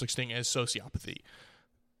 There's no such thing as sociopathy.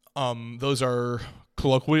 Those are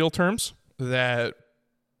colloquial terms that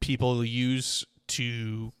people use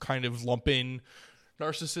to kind of lump in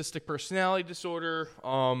narcissistic personality disorder,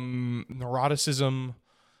 neuroticism,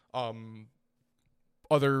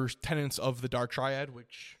 other tenets of the dark triad,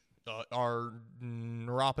 which are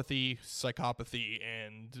neuropathy, psychopathy,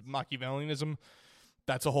 and Machiavellianism.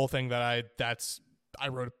 That's a whole thing that I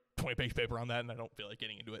wrote a 20-page paper on that, and I don't feel like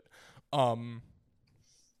getting into it. Can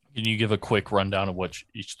you give a quick rundown of what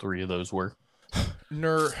each three of those were?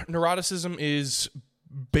 Neuroticism is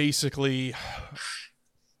basically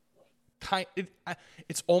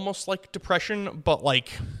it's almost like depression, but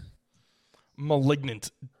like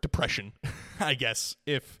malignant depression, I guess.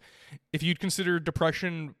 If you'd consider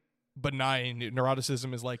depression benign,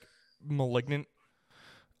 neuroticism is like malignant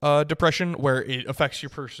depression, where it affects your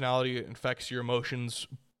personality, it affects your emotions,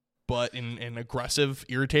 but in an aggressive,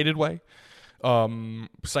 irritated way.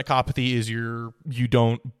 Psychopathy is you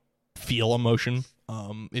don't feel emotion.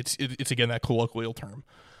 It's again that colloquial term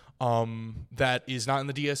that is not in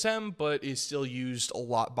the DSM, but is still used a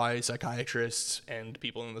lot by psychiatrists and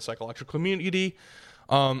people in the psychological community.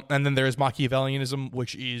 And then there is Machiavellianism,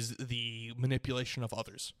 which is the manipulation of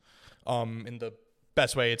others. In the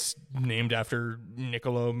best way, it's named after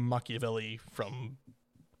Niccolo Machiavelli from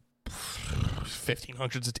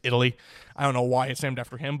 1500s Italy. I don't know why it's named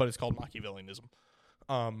after him, but it's called Machiavellianism.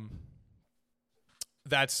 And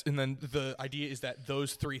then the idea is that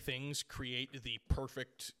those three things create the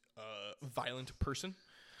perfect violent person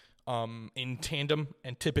in tandem.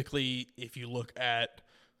 And typically, if you look at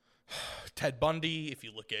Ted Bundy, if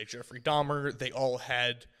you look at Jeffrey Dahmer, they all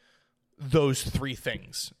had those three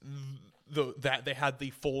things. That they had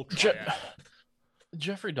the full triad.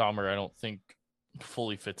 Jeffrey Dahmer, I don't think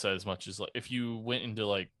fully fits that as much as, like, if you went into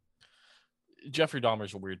like Jeffrey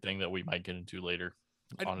Dahmer's a weird thing that we might get into later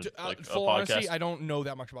on a podcast. Honesty, I don't know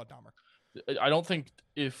that much about Dahmer. I don't think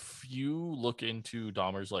if you look into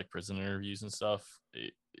Dahmer's like prison interviews and stuff,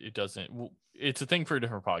 it doesn't. It's a thing for a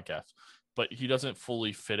different podcast, but he doesn't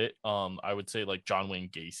fully fit it. I would say like John Wayne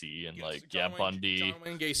Gacy and Bundy. John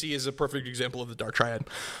Wayne Gacy is a perfect example of the dark triad.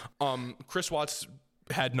 Chris Watts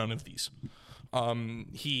had none of these.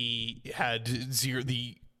 He had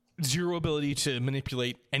zero ability to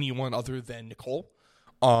manipulate anyone other than Nicole.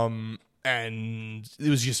 And it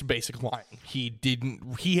was just basic lying.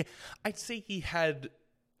 I'd say he had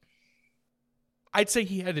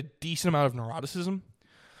a decent amount of neuroticism.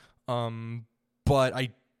 But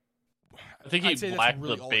I think he lacked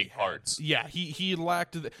really the big parts. Yeah, he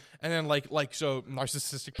lacked and then so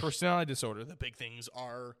narcissistic personality disorder, the big things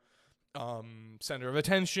are center of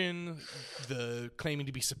attention, the claiming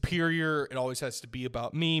to be superior, it always has to be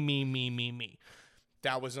about me.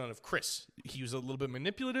 That was none of Chris. He was a little bit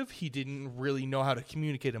manipulative. He didn't really know how to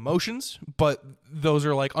communicate emotions, but those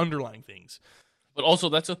are like underlying things. But also,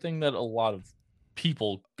 that's a thing that a lot of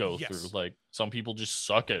people go through. Like, some people just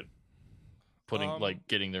suck at putting,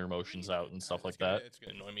 getting their emotions out and stuff like that. It's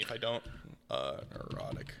going to annoy me if I don't.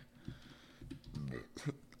 Neurotic.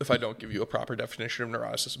 If I don't give you a proper definition of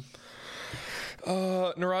neuroticism.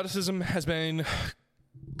 Neuroticism has been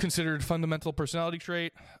considered fundamental personality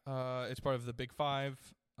trait. It's part of the Big Five.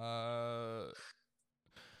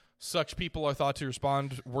 Such people are thought to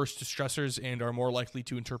respond worse to stressors and are more likely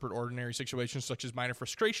to interpret ordinary situations such as minor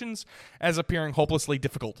frustrations as appearing hopelessly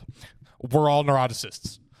difficult. We're all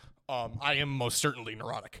neuroticists. I am most certainly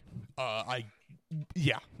neurotic. I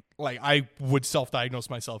would self-diagnose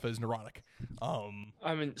myself as neurotic.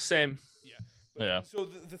 I mean, same. Yeah. So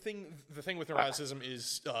the thing with neuroticism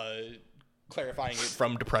is clarifying it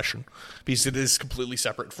from depression, because it is completely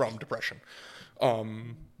separate from depression.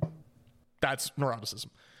 That's neuroticism.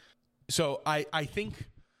 So I think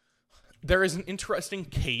there is an interesting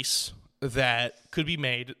case that could be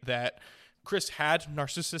made that Chris had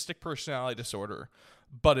narcissistic personality disorder,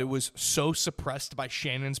 but it was so suppressed by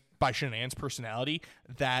Shannon's personality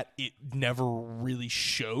that it never really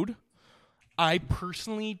showed. I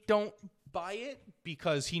personally don't buy it,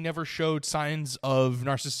 because he never showed signs of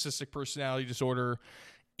narcissistic personality disorder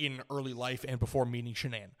in early life and before meeting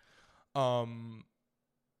Shanann.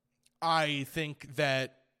 I think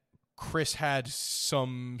that Chris had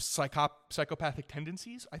some psychopathic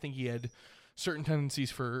tendencies. I think he had certain tendencies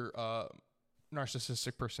for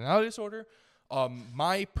narcissistic personality disorder.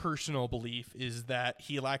 My personal belief is that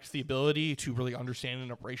he lacked the ability to really understand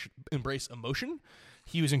and embrace emotion.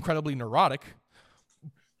 He was incredibly neurotic,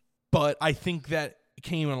 but I think that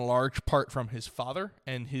came in a large part from his father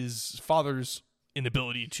and his father's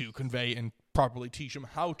inability to convey and properly teach him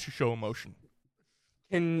how to show emotion.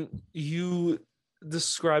 Can you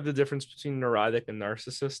describe the difference between neurotic and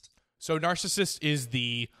narcissist? So narcissist is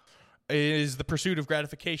the pursuit of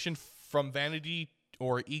gratification from vanity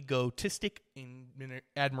or egotistic in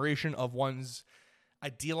admiration of one's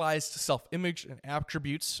idealized self-image and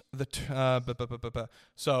attributes.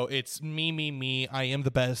 So it's me. I am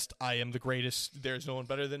the best. I am the greatest. There's no one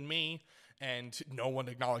better than me, and no one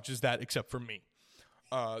acknowledges that except for me.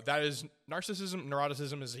 That is narcissism.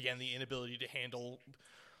 Neuroticism is, again, the inability to handle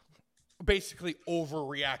basically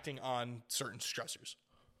overreacting on certain stressors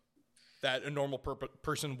that a normal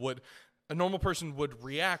person would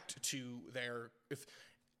react to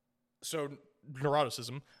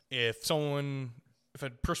neuroticism. If a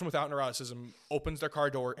person without neuroticism opens their car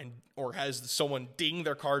door or has someone ding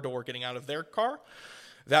their car door getting out of their car,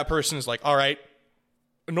 that person is like, all right,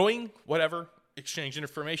 annoying, whatever, exchange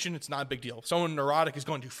information, it's not a big deal. Someone neurotic is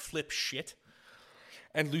going to flip shit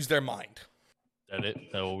and lose their mind. That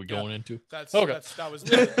it? That what we're going into? That's Okay. that's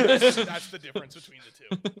the difference between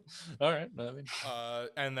the two. All right. I mean,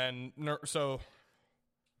 And then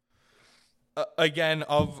again,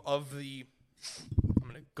 of the, I'm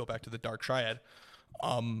gonna go back to the Dark Triad.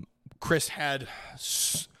 Chris had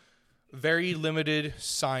very limited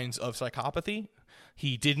signs of psychopathy.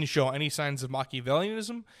 He didn't show any signs of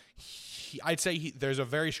Machiavellianism. I'd say there's a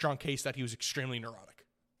very strong case that he was extremely neurotic.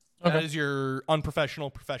 Okay. That is your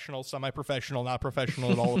unprofessional, professional, semi-professional, not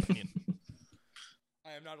professional at all opinion.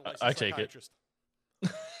 I am not a licensed I take it. psychiatrist,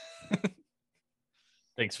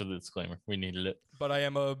 thanks for the disclaimer. We needed it but I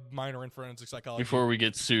am a minor in forensic psychology. before we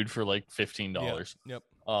get sued for like $15. Yep.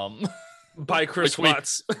 By Chris Which we-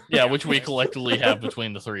 Watts. Yeah, which we collectively have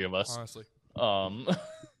between the three of us. Honestly.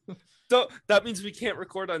 So that means we can't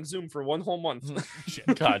record on Zoom for one whole month. Shit.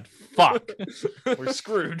 God, fuck. We're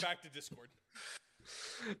screwed. Back to Discord.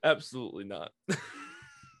 Absolutely not.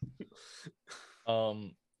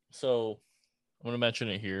 So I'm gonna mention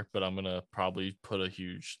it here, but I'm gonna probably put a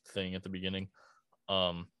huge thing at the beginning.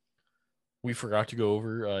 We forgot to go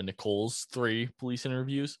over Nicole's 3 police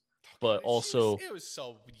interviews, but also, It was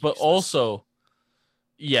so but useless. also,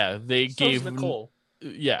 yeah, they So's gave Nicole.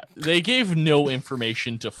 Yeah, they gave no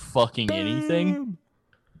information to fucking anything.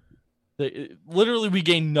 Literally, we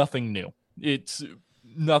gained nothing new. It's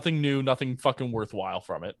nothing new, nothing fucking worthwhile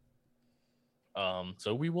from it.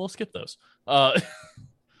 So we will skip those.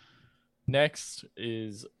 Next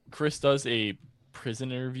is Chris does a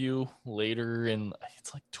prison interview later in,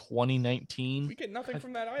 it's like 2019. We get nothing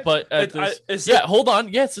from that either. But at this, hold on.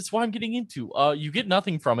 Yes, that's what I'm getting into. You get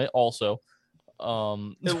nothing from it. Also,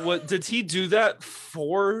 And what did he do that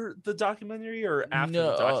for the documentary or after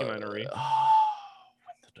the documentary?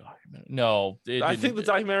 No, I think the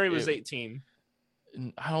documentary was it- 18.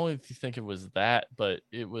 I don't even think it was that, but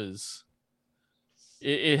it was.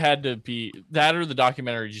 It had to be that, or the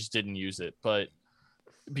documentary just didn't use it, but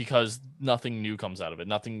because nothing new comes out of it,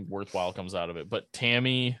 nothing worthwhile comes out of it. But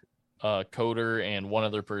Tammy, Coder, and one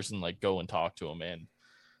other person like go and talk to him, and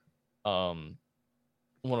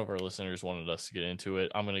one of our listeners wanted us to get into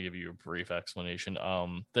it. I'm gonna give you a brief explanation.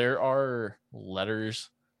 There are letters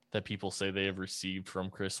that people say they have received from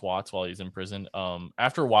Chris Watts while he's in prison.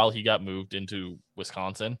 After a while, he got moved into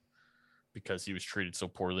Wisconsin because he was treated so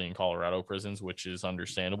poorly in Colorado prisons, which is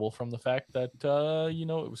understandable from the fact that,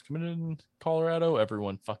 it was committed in Colorado.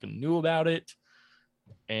 Everyone fucking knew about it,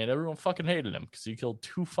 and everyone fucking hated him because he killed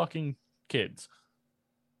 2 fucking kids,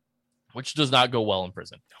 which does not go well in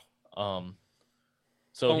prison.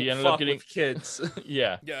 So Don't he ended fuck up getting with kids.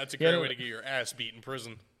 yeah. yeah, that's a Yeah. great way to get your ass beat in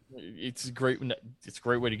prison. It's a great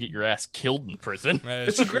way to get your ass killed in prison.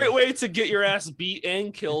 It's a great way to get your ass beat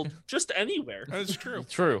and killed just anywhere. That's true.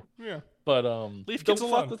 True, Yeah. but Leave Don't kids fuck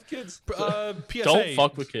alone. with kids. PSA. don't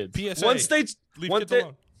fuck with kids. PSA. Once they Leave once kids they-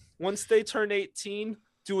 alone. once they turn 18,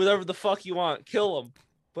 do whatever the fuck you want. Kill them,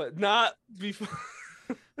 but not before.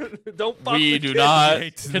 Don't fuck We with do kids. not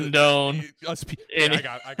hate to- condone Us any- I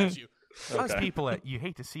got you. Us Okay. people at You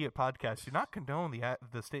Hate to See It podcast do not condone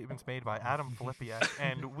the statements made by Adam Filippiak,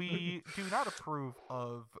 and we do not approve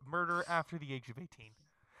of murder after the age of 18,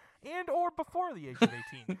 and or before the age of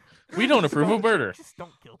 18. We don't Just approve of murder. Just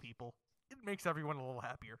don't kill people. It makes everyone a little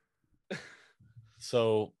happier.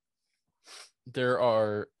 So there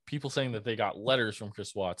are people saying that they got letters from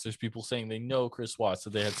Chris Watts. There's people saying they know Chris Watts,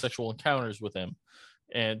 that they had sexual encounters with him.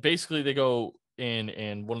 And basically they go in,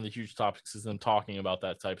 and one of the huge topics is them talking about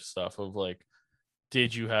that type of stuff of like,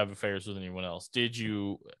 did you have affairs with anyone else? Did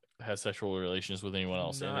you have sexual relations with anyone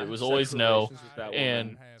else? And Not it was sexual always no. relations with that and-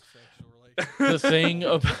 woman.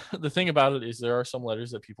 The thing about it is there are some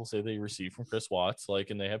letters that people say they received from Chris Watts, like,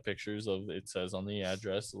 and they have pictures of, it says on the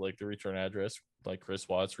address, like the return address, like Chris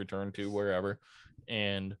Watts returned to wherever.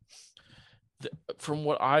 And from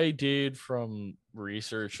what I did from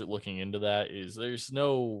research looking into that is there's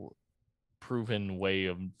no proven way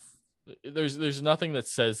of, there's nothing that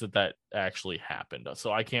says that actually happened.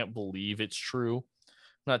 So I can't believe it's true.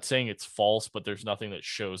 not saying it's false, but there's nothing that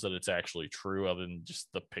shows that it's actually true other than just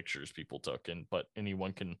the pictures people took. But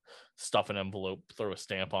anyone can stuff an envelope, throw a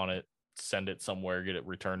stamp on it, send it somewhere, get it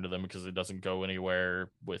returned to them because it doesn't go anywhere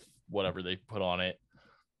with whatever they put on it.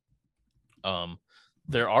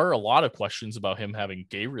 There are a lot of questions about him having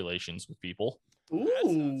gay relations with people. Ooh. That's not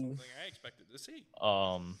something I expected to see.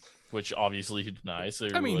 Which obviously he denies.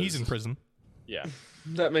 He's in prison. Yeah,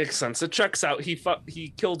 That makes sense. It checks out.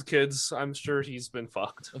 He killed kids. I'm sure he's been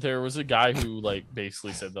fucked. there was a guy who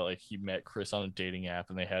basically said that he met Chris on a dating app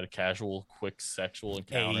and they had a casual, quick sexual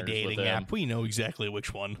encounter. A dating app. We know exactly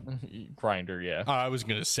which one. Grindr, yeah. I was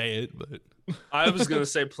gonna say it, but I was gonna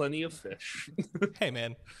say plenty of fish. hey,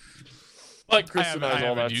 man, But Chris I denies all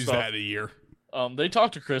haven't that used stuff. that in a year. They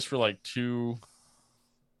talked to Chris for 2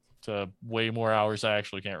 to way more hours. I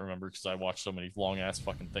actually can't remember because I watched so many long ass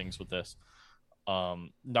fucking things with this.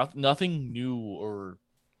 Nothing new or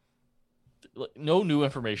no new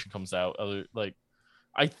information comes out.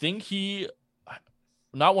 I think he,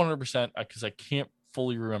 not 100% because I can't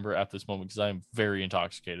fully remember at this moment because I'm very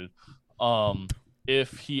intoxicated.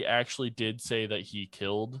 If he actually did say that he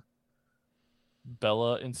killed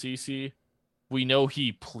Bella and Cece, we know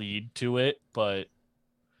he pleaded to it, but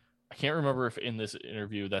I can't remember if in this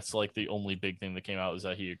interview that's the only big thing that came out is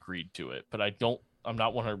that he agreed to it. But I'm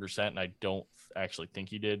not 100% and I don't actually think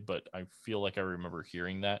he did, but I feel like I remember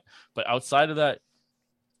hearing that. But outside of that,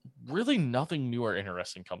 really nothing new or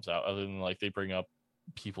interesting comes out other than they bring up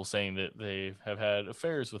people saying that they have had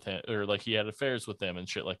affairs with him or he had affairs with them and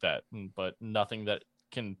shit like that, but nothing that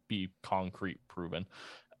can be concrete proven.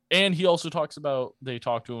 And he also they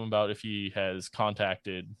talk to him about if he has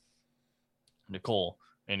contacted Nicole,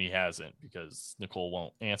 and he hasn't because Nicole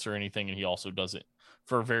won't answer anything, and he also doesn't.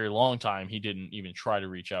 For a very long time, he didn't even try to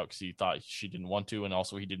reach out because he thought she didn't want to, and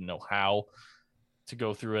also he didn't know how to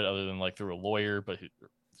go through it other than through a lawyer. But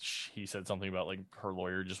he said something about her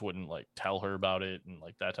lawyer just wouldn't tell her about it and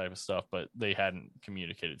that type of stuff. But they hadn't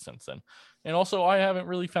communicated since then. And also, I haven't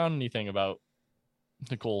really found anything about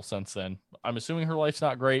Nicole since then. I'm assuming her life's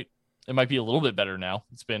not great. It might be a little bit better now.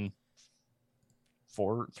 It's been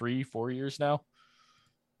 4 years now.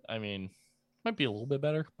 I mean, might be a little bit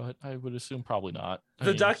better, but I would assume probably not.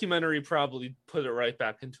 The documentary probably put it right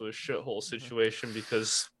back into a shithole situation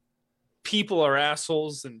because people are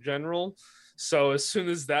assholes in general. So as soon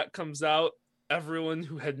as that comes out, everyone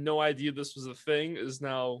who had no idea this was a thing is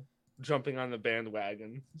now jumping on the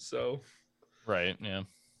bandwagon. So, right, yeah.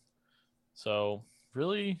 So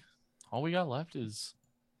really, all we got left is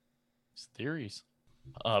theories.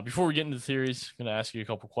 Before we get into the theories, I'm gonna ask you a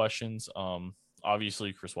couple questions.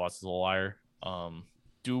 Obviously, Chris Watts is a liar.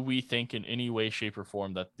 Do we think in any way, shape, or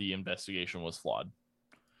form that the investigation was flawed?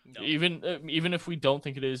 No. Even if we don't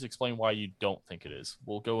think it is, explain why you don't think it is.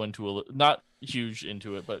 We'll go into not huge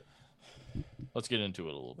into it, but let's get into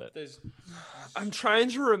it a little bit. I'm trying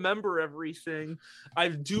to remember everything. I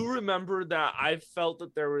do remember that I felt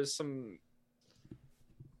that there was some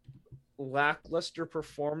lackluster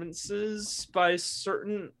performances by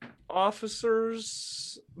certain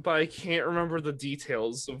officers, but I can't remember the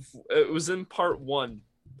details of it. Was in part 1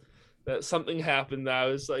 that something happened that I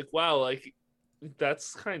was like, wow,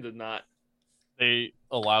 that's kind of not. They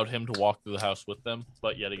allowed him to walk through the house with them,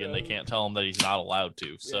 but yet again they can't tell him that he's not allowed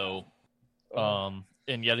to. So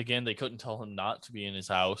and yet again they couldn't tell him not to be in his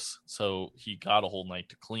house, so he got a whole night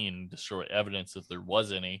to clean and destroy evidence if there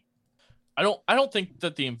was any. I don't think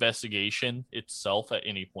that the investigation itself at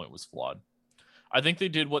any point was flawed. I think they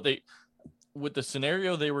did what they, with the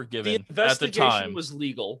scenario they were given at the time. The investigation was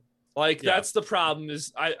legal. That's the problem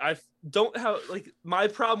is I don't have, my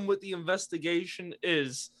problem with the investigation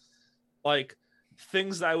is,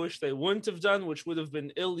 things that I wish they wouldn't have done, which would have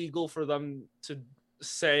been illegal for them to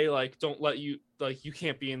say, don't let you, you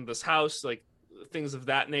can't be in this house, things of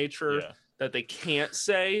that nature that they can't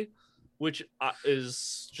say. Which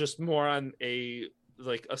is just more on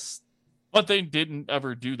but they didn't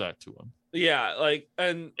ever do that to him. Yeah,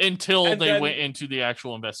 until they went into the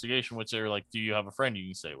actual investigation, which they were like, "Do you have a friend you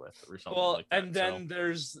can stay with?" or something like that. And then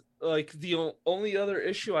there's the only other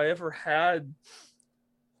issue I ever had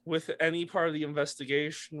with any part of the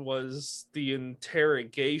investigation was the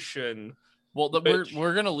interrogation. Well,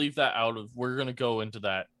 we're gonna leave that out of. We're gonna go into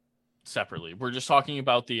that separately. We're just talking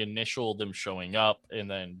about the initial them showing up and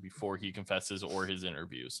then before he confesses or his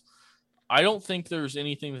interviews. I don't think there's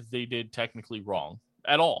anything that they did technically wrong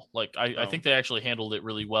at all. I think they actually handled it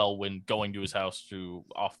really well when going to his house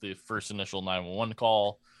off the first initial 911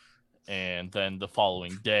 call and then the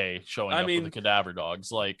following day showing up with the cadaver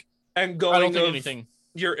dogs. And going, I don't think anything.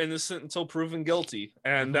 You're innocent until proven guilty,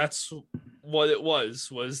 and that's what it was.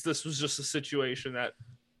 This was just a situation that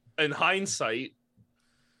in hindsight,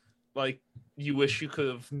 like, you wish you could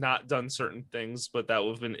have not done certain things, but that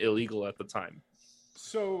would have been illegal at the time.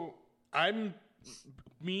 So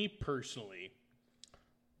me personally,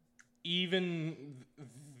 even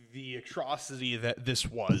the atrocity that this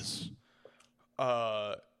was,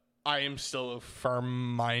 I am still of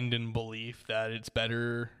firm mind and belief that it's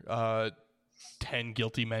better 10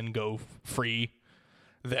 guilty men go free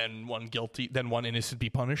than one innocent be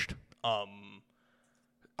punished.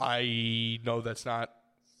 I know that's not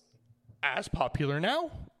as popular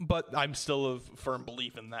now, but I'm still of firm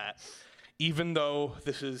belief in that. Even though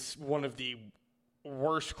this is one of the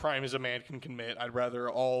worst crimes a man can commit, I'd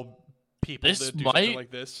rather all people that do something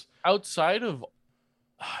like this. Outside of,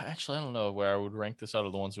 actually, I don't know where I would rank this out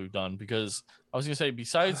of the ones we've done, because I was gonna say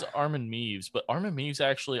besides Armin Meaves, but Armin Meaves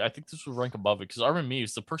actually, I think this would rank above it, because Armin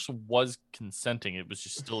Meaves, the person was consenting, it was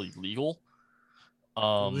just still illegal.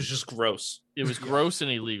 It was just gross. It was gross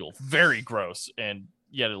and illegal, very gross and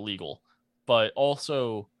yet illegal. But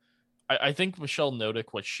also, I think Michelle Nodick,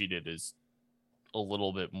 what she did is a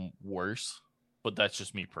little bit worse, but that's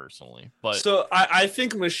just me personally. But so I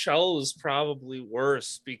think Michelle is probably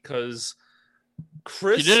worse because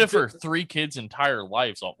Chris she did it for 3 kids' entire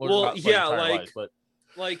lives. Well, yeah, like, but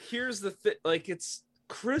like here's the thing, like, it's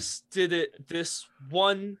Chris did it this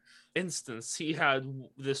one instance. He had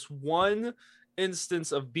this one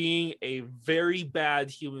instance of being a very bad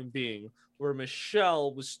human being, where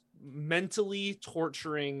Michelle was mentally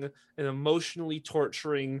torturing and emotionally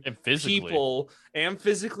torturing and physically. people and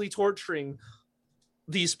physically torturing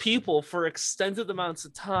these people for extended amounts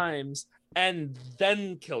of times and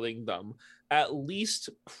then killing them. At least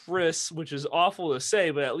Chris, which is awful to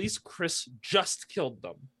say, but at least Chris just killed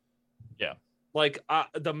them. Yeah. Like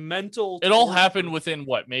the mental... It all happened within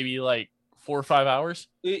what, maybe like 4 or 5 hours?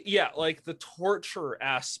 Yeah, like the torture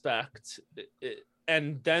aspect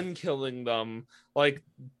and then killing them, like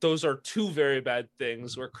those are 2 very bad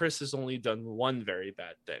things, where Chris has only done 1 very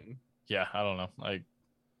bad thing. Yeah, I don't know. I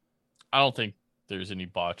don't think there's any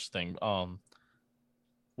botched thing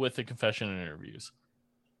with the confession and interviews.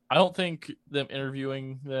 I don't think them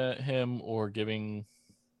interviewing him or giving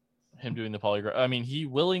him doing the polygraph. I mean, he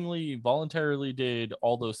willingly, voluntarily did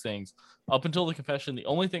all those things up until the confession. The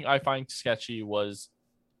only thing I find sketchy was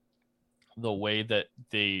the way that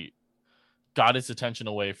they got his attention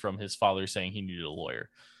away from his father saying he needed a lawyer.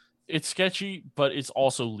 It's sketchy, but it's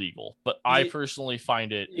also legal. But I personally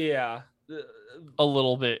find it a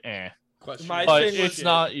little bit but it's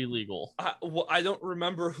not illegal. I don't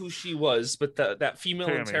remember who she was, but that female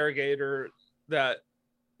interrogator,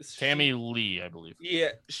 Tammy Lee, I believe.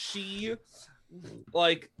 Yeah, she,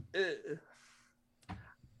 like,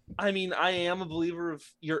 I mean, I am a believer of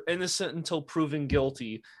you're innocent until proven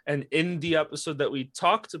guilty. And in the episode that we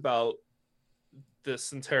talked about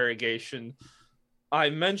this interrogation,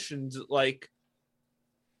 I mentioned, like,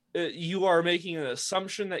 you are making an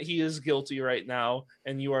assumption that he is guilty right now,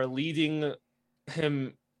 and you are leading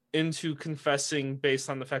him into confessing based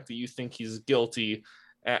on the fact that you think he's guilty.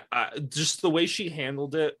 Just the way she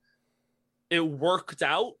handled it, it worked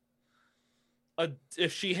out.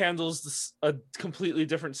 If she handles this a completely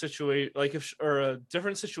different situation, like a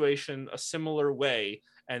different situation, a similar way,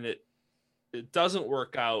 and it doesn't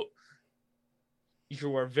work out,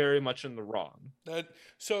 you are very much in the wrong.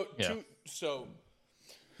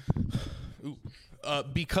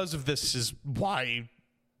 Because of this is why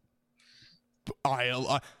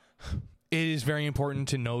it is very important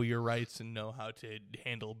to know your rights and know how to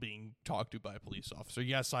handle being talked to by a police officer.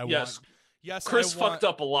 Chris fucked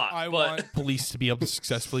up a lot. I want police to be able to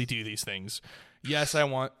successfully do these things. Yes, I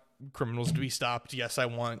want criminals to be stopped. Yes, I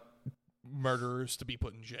want murderers to be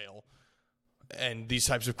put in jail and these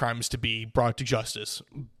types of crimes to be brought to justice.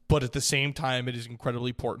 But at the same time, it is incredibly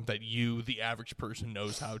important that you, the average person,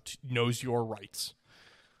 knows your rights,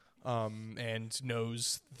 and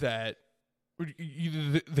knows that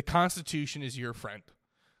the Constitution is your friend.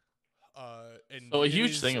 And so a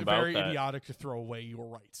huge thing about very that, idiotic to throw away your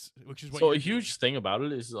rights, which is what so a huge thing about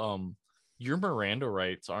it is your Miranda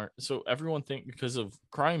rights aren't. So everyone because of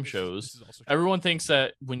crime shows, everyone thinks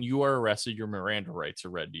that when you are arrested, your Miranda rights are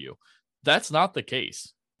read to you. That's not the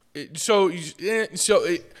case. That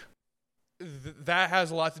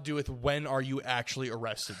has a lot to do with when are you actually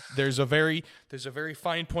arrested. There's a very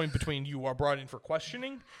fine point between you are brought in for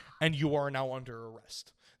questioning and you are now under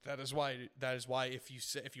arrest. That is why if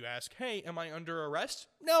you ask, "Hey, am I under arrest?"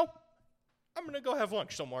 No, I'm gonna go have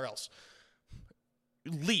lunch somewhere else.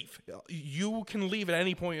 Leave. You can leave at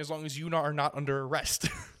any point as long as you are not under arrest.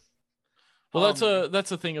 Well,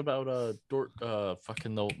 that's a thing about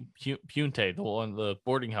fucking the Punte, the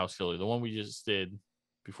boarding house killer, the one we just did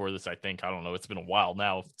before this, I think. I don't know. It's been a while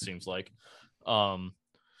now, it seems like.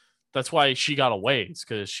 That's why she got away. It's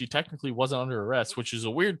because she technically wasn't under arrest, which is a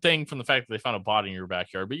weird thing from the fact that they found a body in your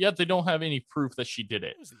backyard, but yet they don't have any proof that she did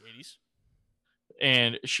it. It was the 80s.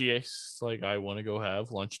 And she's like, I want to go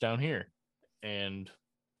have lunch down here. And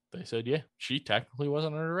they said, yeah, she technically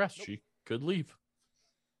wasn't under arrest. Nope. She could leave.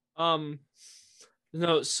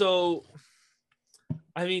 No, so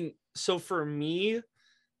I mean, so for me,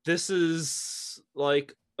 this is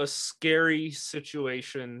like a scary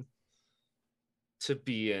situation to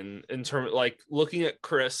be in terms of like looking at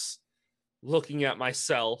Chris, looking at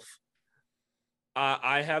myself.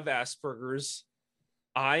 I have Asperger's.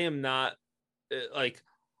 I am not like,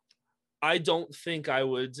 I don't think I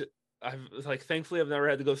would. I've like, thankfully I've never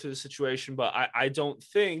had to go through the situation, but I don't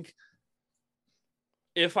think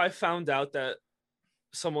if I found out that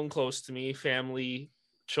someone close to me, family,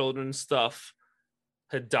 children, stuff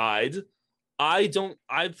had died, I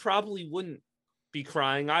probably wouldn't be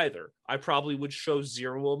crying either. I probably would show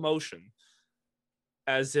zero emotion,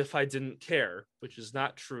 as if I didn't care, which is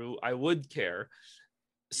not true. I would care.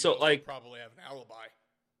 So like, probably have an alibi.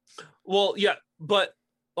 well, yeah, but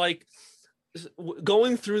like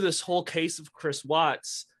going through this whole case of Chris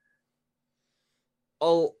Watts,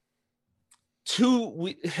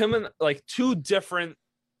 two different,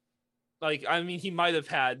 like, I mean, he might have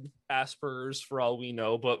had Asperger's for all we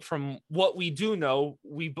know, but from what we do know,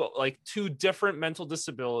 we both like two different mental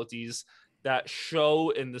disabilities that show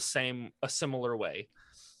in a similar way.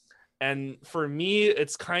 And for me,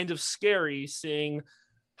 it's kind of scary seeing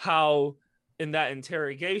how in that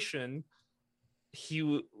interrogation,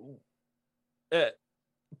 he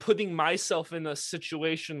putting myself in a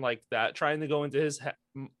situation like that, trying to go into his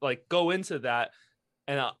go into that,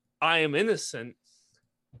 and I am innocent.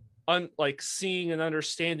 Like seeing and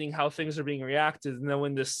understanding how things are being reacted, and then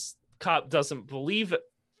when this cop doesn't believe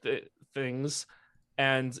things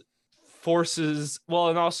and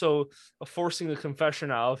and also forcing the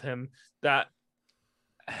confession out of him, that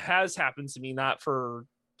has happened to me, not for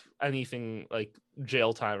anything like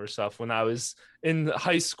jail time or stuff. When I was in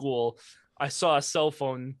high school, I saw a cell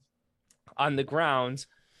phone on the ground,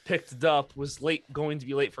 picked it up, was going to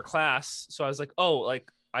be late for class, so I was like, oh, like,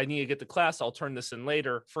 I need to get to class, I'll turn this in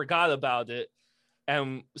later. Forgot about it,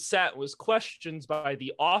 and was questioned by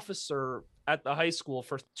the officer at the high school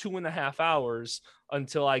for 2.5 hours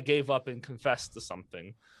until I gave up and confessed to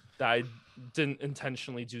something that I didn't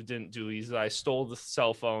intentionally didn't do. I stole the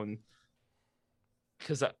cell phone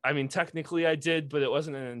because, I mean, technically I did, but it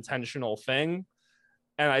wasn't an intentional thing.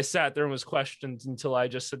 And I sat there and was questioned until I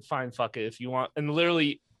just said, fine, fuck it, if you want. And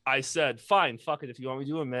literally, I said, fine, fuck it. If you want me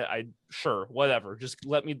to admit, sure, whatever. Just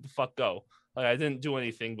let me the fuck go. Like, I didn't do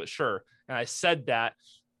anything, but sure. And I said that.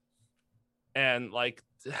 And like,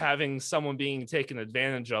 having someone being taken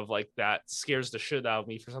advantage of like that scares the shit out of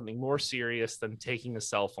me for something more serious than taking a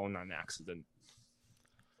cell phone on accident.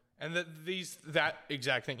 And that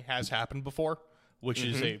exact thing has happened before, which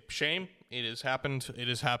is a shame. It has happened. It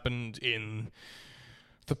has happened in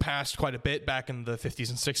the past quite a bit, back in the 50s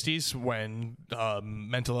and 60s, when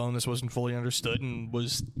mental illness wasn't fully understood and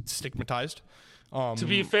was stigmatized. To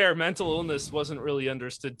be fair, mental illness wasn't really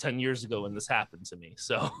understood 10 years ago when this happened to me.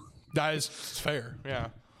 So that is fair. Yeah.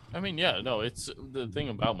 I mean, yeah, no, it's the thing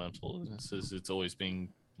about mental illness is it's always being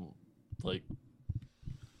like,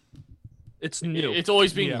 it's new. It's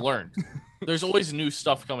always being learned. There's always new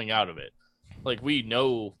stuff coming out of it. Like, we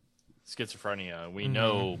know schizophrenia, we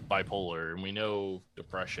know bipolar, and we know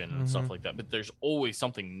depression and stuff like that, but there's always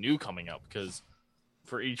something new coming up because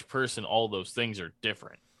for each person, all those things are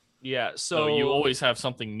different. Yeah, so you always have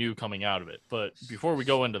something new coming out of it. But before we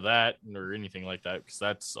go into that or anything like that, because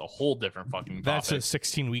that's a whole different fucking topic. That's a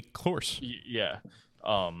 16-week course. Yeah,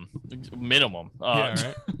 minimum.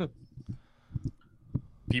 Yeah, right.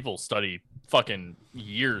 People study fucking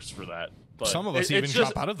years for that. But some of us even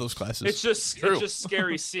drop out of those classes. It's just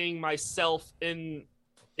scary seeing myself in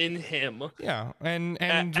him. Yeah, and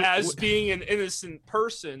as being an innocent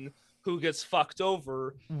person who gets fucked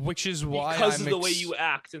over, which is why because of the way you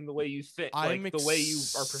act and the way you think, I'm like the way you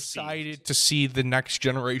are perceived. Excited to see the next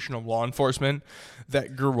generation of law enforcement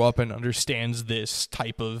that grew up and understands this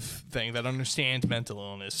type of thing, that understands mental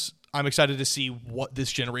illness. I'm excited to see what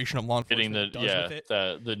this generation of law enforcement does with it.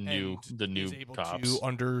 the new is able cops to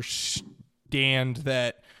understand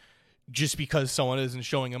that just because someone isn't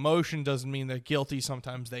showing emotion doesn't mean they're guilty.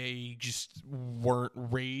 Sometimes they just weren't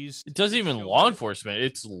raised. It doesn't even law enforcement.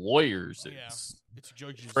 It's lawyers. It's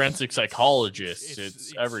judges. Forensic psychologists.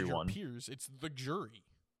 It's everyone. Your peers. It's the jury.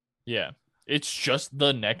 Yeah. It's just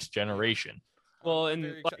the next generation. Well, and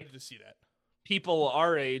very excited to see that. People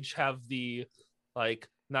our age have Like,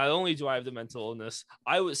 not only do I have the mental illness,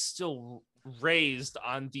 I was still raised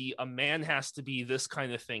on the a man has to be this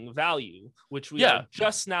kind of thing value, which we are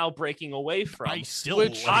just now breaking away from. I still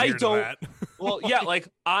which adhere I to don't. that. Well, yeah, like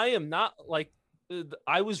I am not like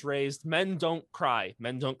I was raised. Men don't cry.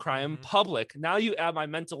 Men don't cry in public. Now you add my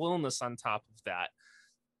mental illness on top of that.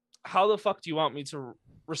 How the fuck do you want me to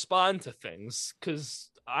respond to things? Because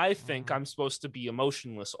I think I'm supposed to be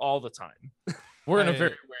emotionless all the time. We're in a very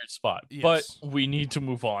weird spot, Yes. but we need to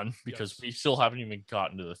move on because we still haven't even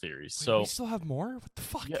gotten to the theories. Wait, So we still have more? What the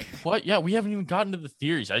fuck? yeah, what? Yeah, we haven't even gotten to the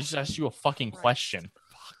theories. I just asked you a fucking question.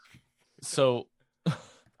 So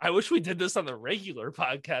I wish we did this on the regular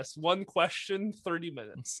podcast. One question, 30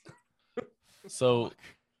 minutes. So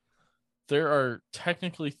there are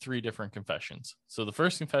technically 3 different confessions. So the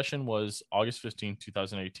first confession was August 15,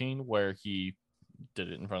 2018, where he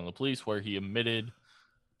did it in front of the police, where he admitted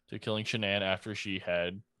to killing Shanann after she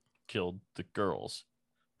had killed the girls,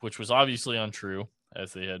 which was obviously untrue,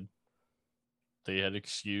 as they had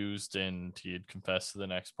excused and he had confessed to the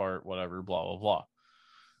next part, whatever, blah, blah, blah.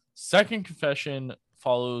 Second confession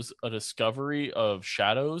follows a discovery of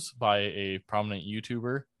shadows by a prominent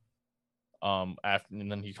YouTuber.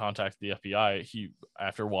 And then he contacted the FBI.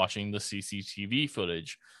 After watching the CCTV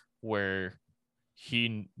footage where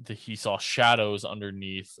he saw shadows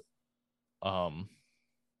underneath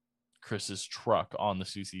Chris's truck on the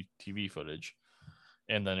CCTV footage,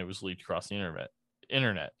 and then it was leaked across the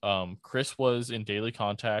internet. Chris was in daily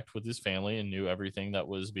contact with his family and knew everything that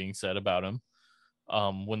was being said about him.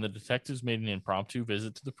 When the detectives made an impromptu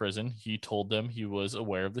visit to the prison, he told them he was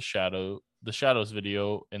aware of the shadows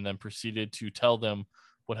video, and then proceeded to tell them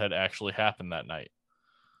what had actually happened that night.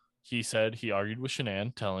 He said he argued with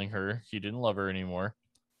Shanann, telling her he didn't love her anymore,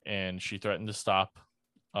 and she threatened to stop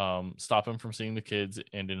him from seeing the kids,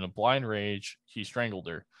 and in a blind rage, he strangled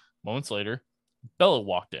her. Moments later, Bella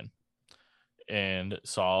walked in and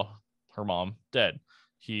saw her mom dead.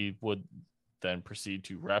 He would then proceed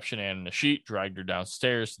to wrap Shanann in a sheet, dragged her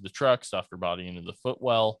downstairs to the truck, stuffed her body into the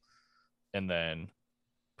footwell, and then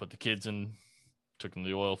put the kids in, took them to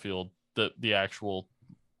the oil field. The actual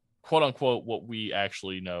quote unquote what we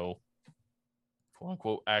actually know, quote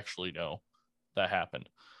unquote actually know that happened.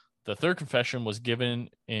 The third confession was given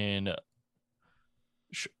in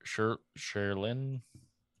Sherilyn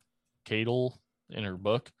Cadle in her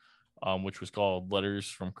book, which was called Letters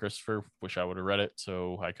from Christopher. Wish I would have read it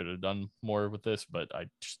so I could have done more with this, but I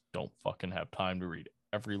just don't fucking have time to read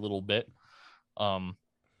every little bit.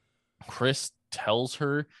 Chris tells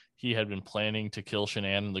her he had been planning to kill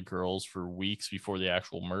Shanann and the girls for weeks before the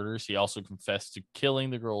actual murders. He also confessed to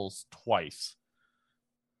killing the girls twice.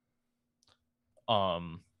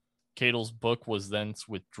 Cadle's book was then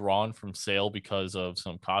withdrawn from sale because of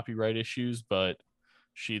some copyright issues, but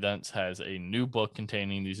she then has a new book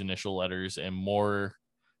containing these initial letters, and more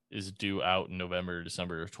is due out in November,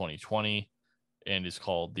 December of 2020, and is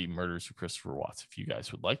called The Murders of Christopher Watts. If you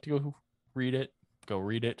guys would like to go read it, go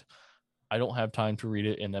read it. I don't have time to read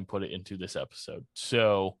it and then put it into this episode.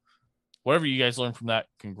 So whatever you guys learn from that,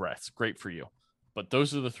 congrats. Great for you. But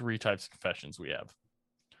those are the 3 types of confessions we have.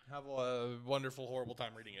 Have a wonderful, horrible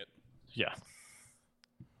time reading it. Yeah.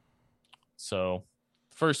 So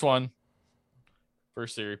first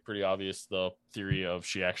theory, pretty obvious. The theory of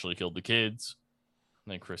she actually killed the kids,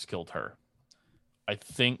 and then Chris killed her. I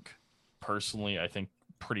think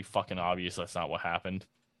pretty fucking obvious that's not what happened.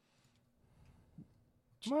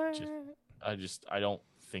 I don't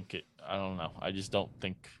think it. I don't know. I just don't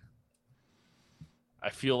think. I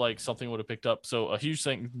feel like something would have picked up. So a huge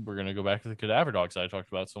thing, we're going to go back to the cadaver dogs that I talked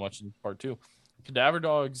about so much in part 2. Cadaver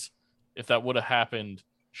dogs, if that would have happened,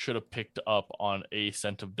 should have picked up on a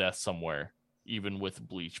scent of death somewhere, even with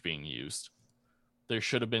bleach being used. There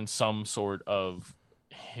should have been some sort of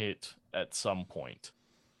hit at some point.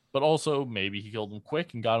 But also, maybe he killed them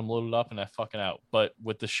quick and got them loaded up and that fucking out. But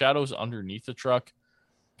with the shadows underneath the truck,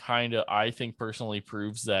 I think personally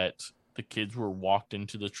proves that the kids were walked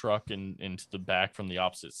into the truck and into the back from the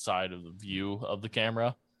opposite side of the view of the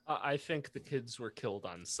camera. I think the kids were killed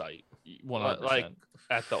on site. 100%. Like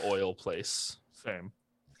at the oil place. Same.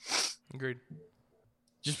 Agreed.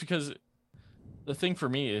 Just because the thing for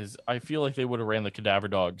me is I feel like they would have ran the cadaver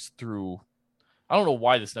dogs through. I don't know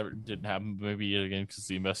why this never didn't happen. Maybe again because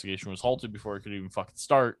the investigation was halted before it could even fucking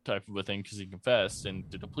start, type of a thing, because he confessed and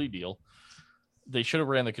did a plea deal. They should have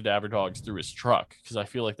ran the cadaver dogs through his truck, because I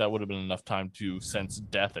feel like that would have been enough time to sense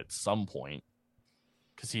death at some point,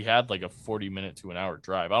 because he had like a 40-minute to an hour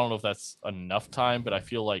drive. I don't know if that's enough time, but I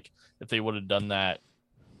feel like if they would have done that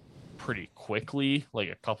pretty quickly, like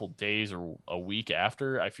a couple days or a week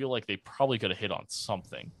after, I feel like they probably could have hit on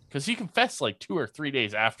something. because he confessed like 2 or 3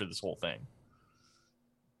 days after this whole thing.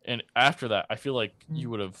 And after that, I feel like you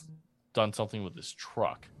would have done something with this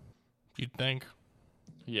truck. You'd think.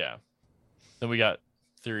 Yeah. Then we got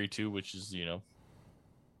theory 2, which is,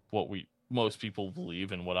 what most people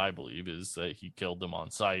believe and what I believe is that he killed them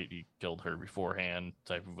on site. He killed her beforehand,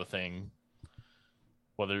 type of a thing.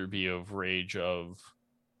 Whether it be of rage of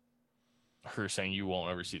her saying you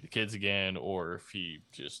won't ever see the kids again, or if he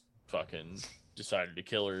just fucking decided to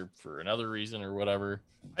kill her for another reason or whatever.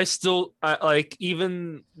 I like,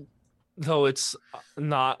 even though it's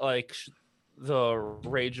not like the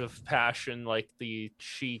rage of passion, like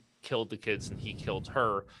she killed the kids and he killed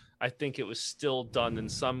her, I think it was still done in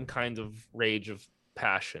some kind of rage of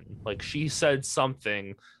passion. Like, she said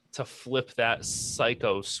something to flip that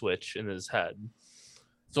psycho switch in his head.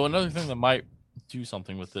 So another thing that might do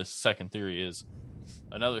something with this second theory is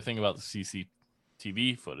another thing about the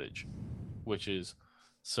CCTV footage, which is,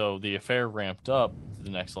 so the affair ramped up to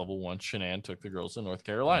the next level once Shanann took the girls to North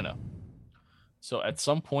Carolina. So at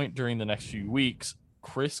some point during the next few weeks,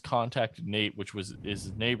 Chris contacted Nate, which was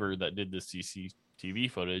his neighbor that did the CCTV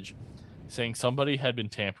footage, saying somebody had been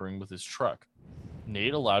tampering with his truck.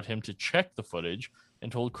 Nate allowed him to check the footage and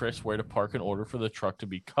told Chris where to park in order for the truck to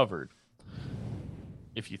be covered.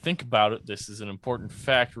 If you think about it, this is an important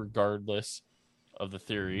fact regardless of the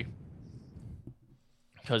theory,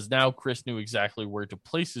 because now Chris knew exactly where to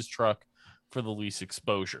place his truck for the least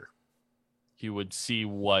exposure. He would see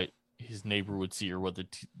what his neighbor would see or what the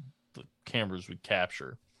cameras would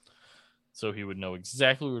capture. So he would know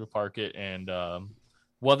exactly where to park it, and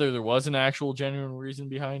whether there was an actual genuine reason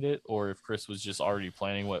behind it or if Chris was just already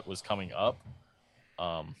planning what was coming up,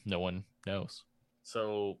 no one knows.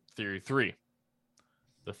 So theory 3.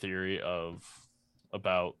 The theory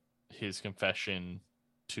about his confession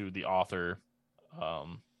to the author,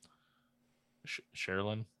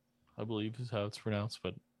 Sherilyn, I believe is how it's pronounced,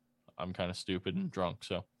 but I'm kind of stupid and drunk.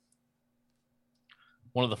 So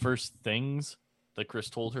one of the first things that Chris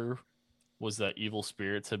told her was that evil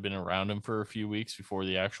spirits had been around him for a few weeks before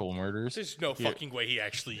the actual murders. There's no fucking way he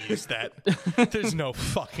actually used that. There's no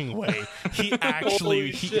fucking way. He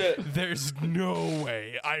actually... there's no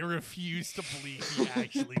way. I refuse to believe he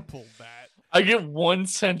actually pulled that. I get one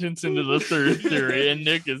sentence into the third theory and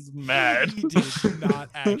Nick is mad. He did not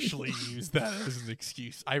actually use that as an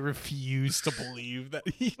excuse. I refuse to believe that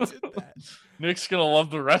he did that. Nick's going to love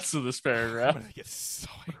the rest of this I'm paragraph. gonna get so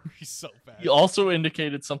angry so bad. He also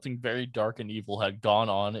indicated something very dark and evil had gone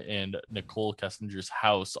on in Nicole Kessinger's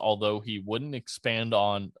house, although he wouldn't expand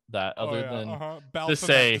on that other than Baphomet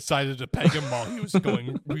say... decided to peg him while he was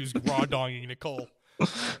raw dogging Nicole.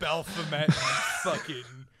 Baphomet fucking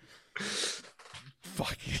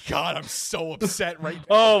God, I'm so upset right now.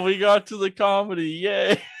 Oh, we got to the comedy.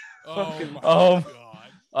 Yay. Oh my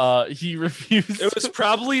God. He refused. It was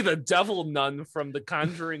probably the devil nun from The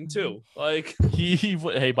Conjuring 2. Like,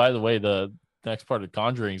 hey, by the way, the next part of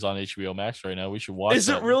Conjuring is on HBO Max right now. We should watch. Is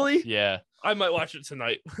it really? Yeah. I might watch it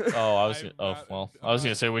tonight. Oh, I was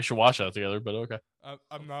gonna say we should watch that together, but okay.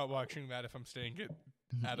 I'm not watching that if I'm staying at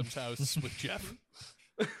Adam's house with Jeff.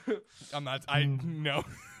 I'm not. No.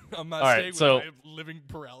 I'm not All staying right, with so my living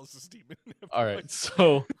paralysis demon. all right,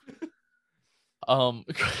 so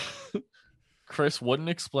Chris wouldn't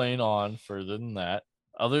explain on further than that,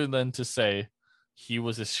 other than to say he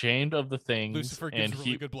was ashamed of the things, Lucifer gives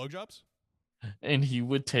really good blowjobs. And he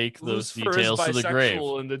would take those Lucifer details is to the grave.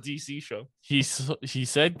 bisexual in the DC show. He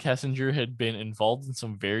said Kessinger had been involved in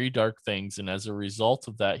some very dark things, and as a result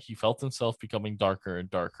of that, he felt himself becoming darker and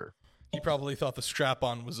darker. He probably thought the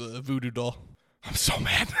strap-on was a voodoo doll. I'm so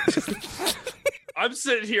mad. I'm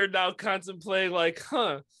sitting here now contemplating, like,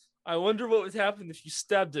 I wonder what would happen if you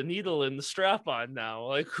stabbed a needle in the strap-on now.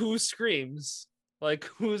 Like, who screams? Like,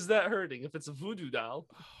 who's that hurting if it's a voodoo doll?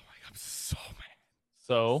 Oh my God, I'm so mad.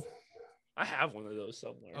 So, I have one of those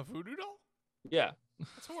somewhere. A voodoo doll? Yeah.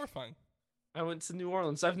 That's horrifying. I went to New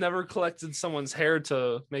Orleans. I've never collected someone's hair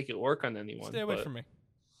to make it work on anyone. Stay away from me.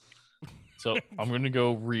 So I'm going to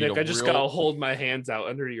go read Nick, I just gotta hold my hands out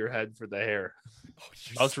under your head for the hair. I'm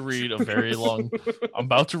about to read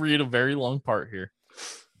a very long part here.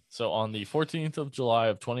 So on the 14th of July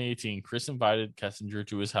of 2018, Chris invited Kessinger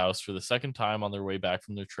to his house for the second time on their way back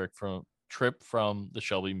from their trip from the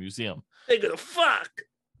Shelby Museum. They gonna fuck.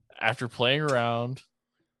 After playing around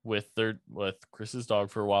with Chris's dog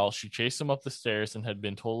for a while, she chased him up the stairs and had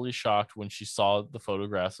been totally shocked when she saw the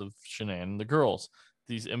photographs of Shanann and the girls.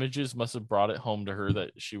 These images must have brought it home to her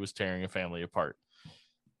that she was tearing a family apart.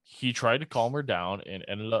 He tried to calm her down and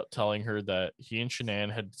ended up telling her that he and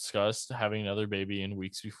Shanann had discussed having another baby in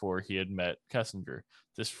weeks before he had met Kessinger.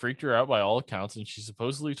 This freaked her out by all accounts, and she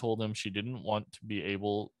supposedly told him she didn't want to be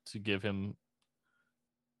able to give him.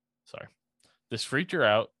 Sorry. This freaked her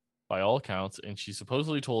out by all accounts, and she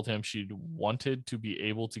supposedly told him she wanted to be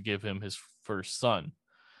able to give him his first son.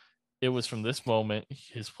 It was from this moment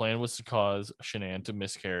his plan was to cause Shanann to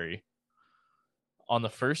miscarry. On the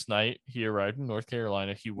first night he arrived in North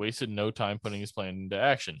Carolina, he wasted no time putting his plan into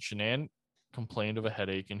action. Shanann complained of a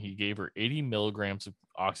headache, and he gave her 80 milligrams of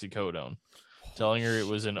oxycodone, telling her it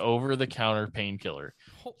was an over-the-counter painkiller.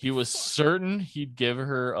 He was certain he'd give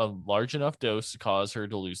her a large enough dose to cause her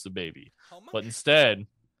to lose the baby. But instead,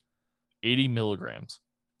 80 milligrams.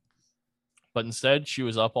 But instead, she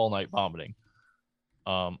was up all night vomiting.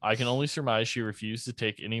 I can only surmise she refused to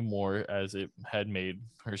take any more as it had made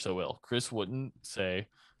her so ill. Chris wouldn't say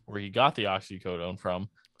where he got the oxycodone from,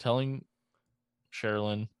 telling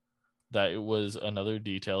Sherilyn that it was another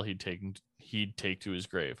detail he'd take to his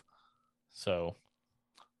grave. So,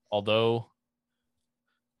 although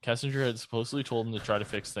Kessinger had supposedly told him to try to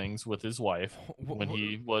fix things with his wife when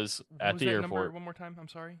he was at the airport. One more time, I'm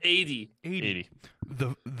sorry. 80.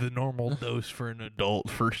 The normal dose for an adult,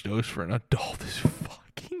 first dose for an adult is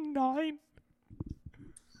fucking 9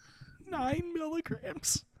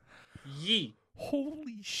 milligrams. Yee.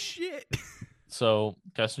 Holy shit. So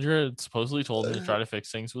Kessinger had supposedly told him to try to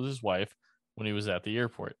fix things with his wife when he was at the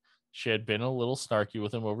airport. She had been a little snarky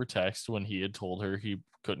with him over text when he had told her he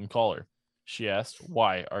couldn't call her. She asked,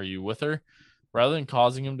 "Why? Are you with her?" Rather than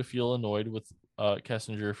causing him to feel annoyed with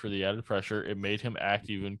Kessinger for the added pressure, it made him act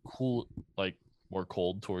even more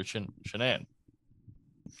cold towards Shanann.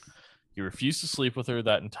 He refused to sleep with her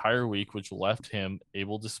that entire week, which left him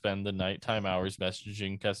able to spend the nighttime hours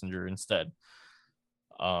messaging Kessinger instead.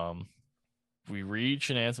 We read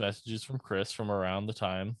Shanann's messages from Chris from around the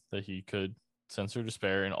time that he could sense her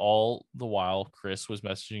despair, and all the while Chris was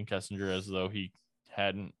messaging Kessinger as though he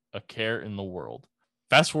hadn't a care in the world.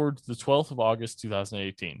 Fast forward to the 12th of August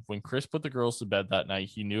 2018. When Chris put the girls to bed that night,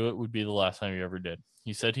 he knew it would be the last time he ever did.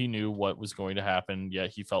 He said he knew what was going to happen,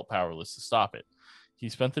 yet he felt powerless to stop it. He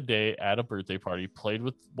spent the day at a birthday party, played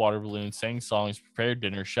with water balloons, sang songs, prepared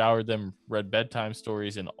dinner, showered them, read bedtime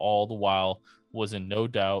stories, and all the while was in no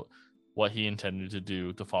doubt what he intended to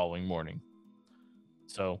do the following morning.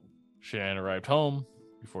 So Shanann arrived home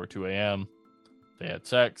before 2 a.m. They had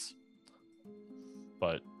sex,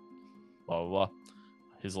 but blah, blah, blah.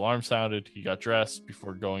 His alarm sounded. He got dressed.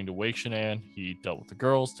 Before going to wake Shanann, he dealt with the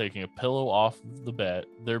girls, taking a pillow off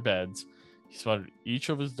their beds. He smothered each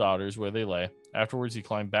of his daughters where they lay. Afterwards, he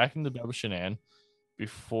climbed back into bed with Shanann.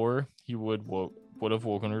 Before he would have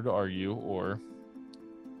woken her to argue, or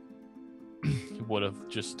he would have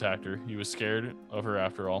just attacked her. He was scared of her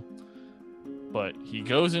after all. But he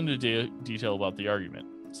goes into detail about the argument.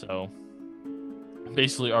 So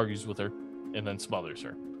basically argues with her and then smothers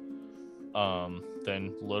her.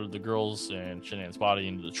 Then loaded the girls and Shanann's body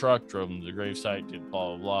into the truck, drove them to the gravesite, did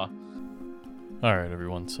blah, blah, blah. All right,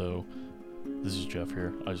 everyone. So this is Jeff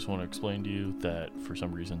here. I just want to explain to you that for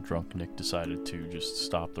some reason, Drunk Nick decided to just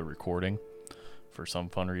stop the recording for some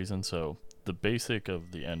fun reason. So the basic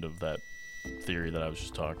of the end of that theory that I was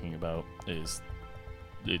just talking about is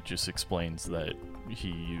it just explains that he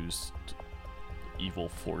used evil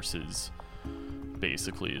forces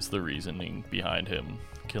basically is the reasoning behind him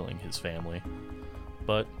killing his family.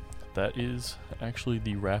 But that is actually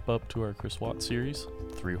the wrap up to our Chris Watts series.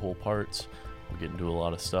 3 whole parts. We get into a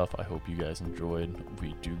lot of stuff. I hope you guys enjoyed.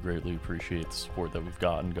 We do greatly appreciate the support that we've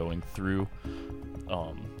gotten going through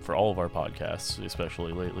for all of our podcasts,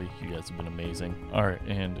 especially lately. You guys have been amazing. All right,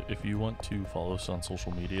 and if you want to follow us on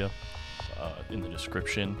social media, in the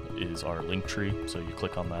description is our link tree. So you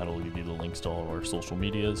click on that, it'll give you the links to all of our social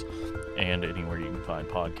medias and anywhere you can find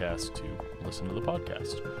podcasts to listen to the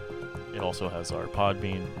podcast. It also has our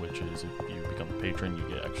Podbean, which is if you become a patron, you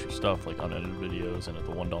get extra stuff like unedited videos, and at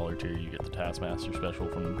the $1 tier, you get the Taskmaster special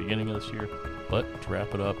from the beginning of this year. But to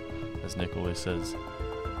wrap it up, as Nick always says,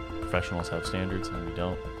 professionals have standards, and we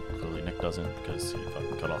don't. Clearly Nick doesn't, because he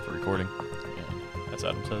fucking cut off the recording. And as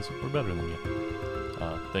Adam says, we're better than you.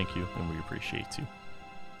 Thank you, and we appreciate you.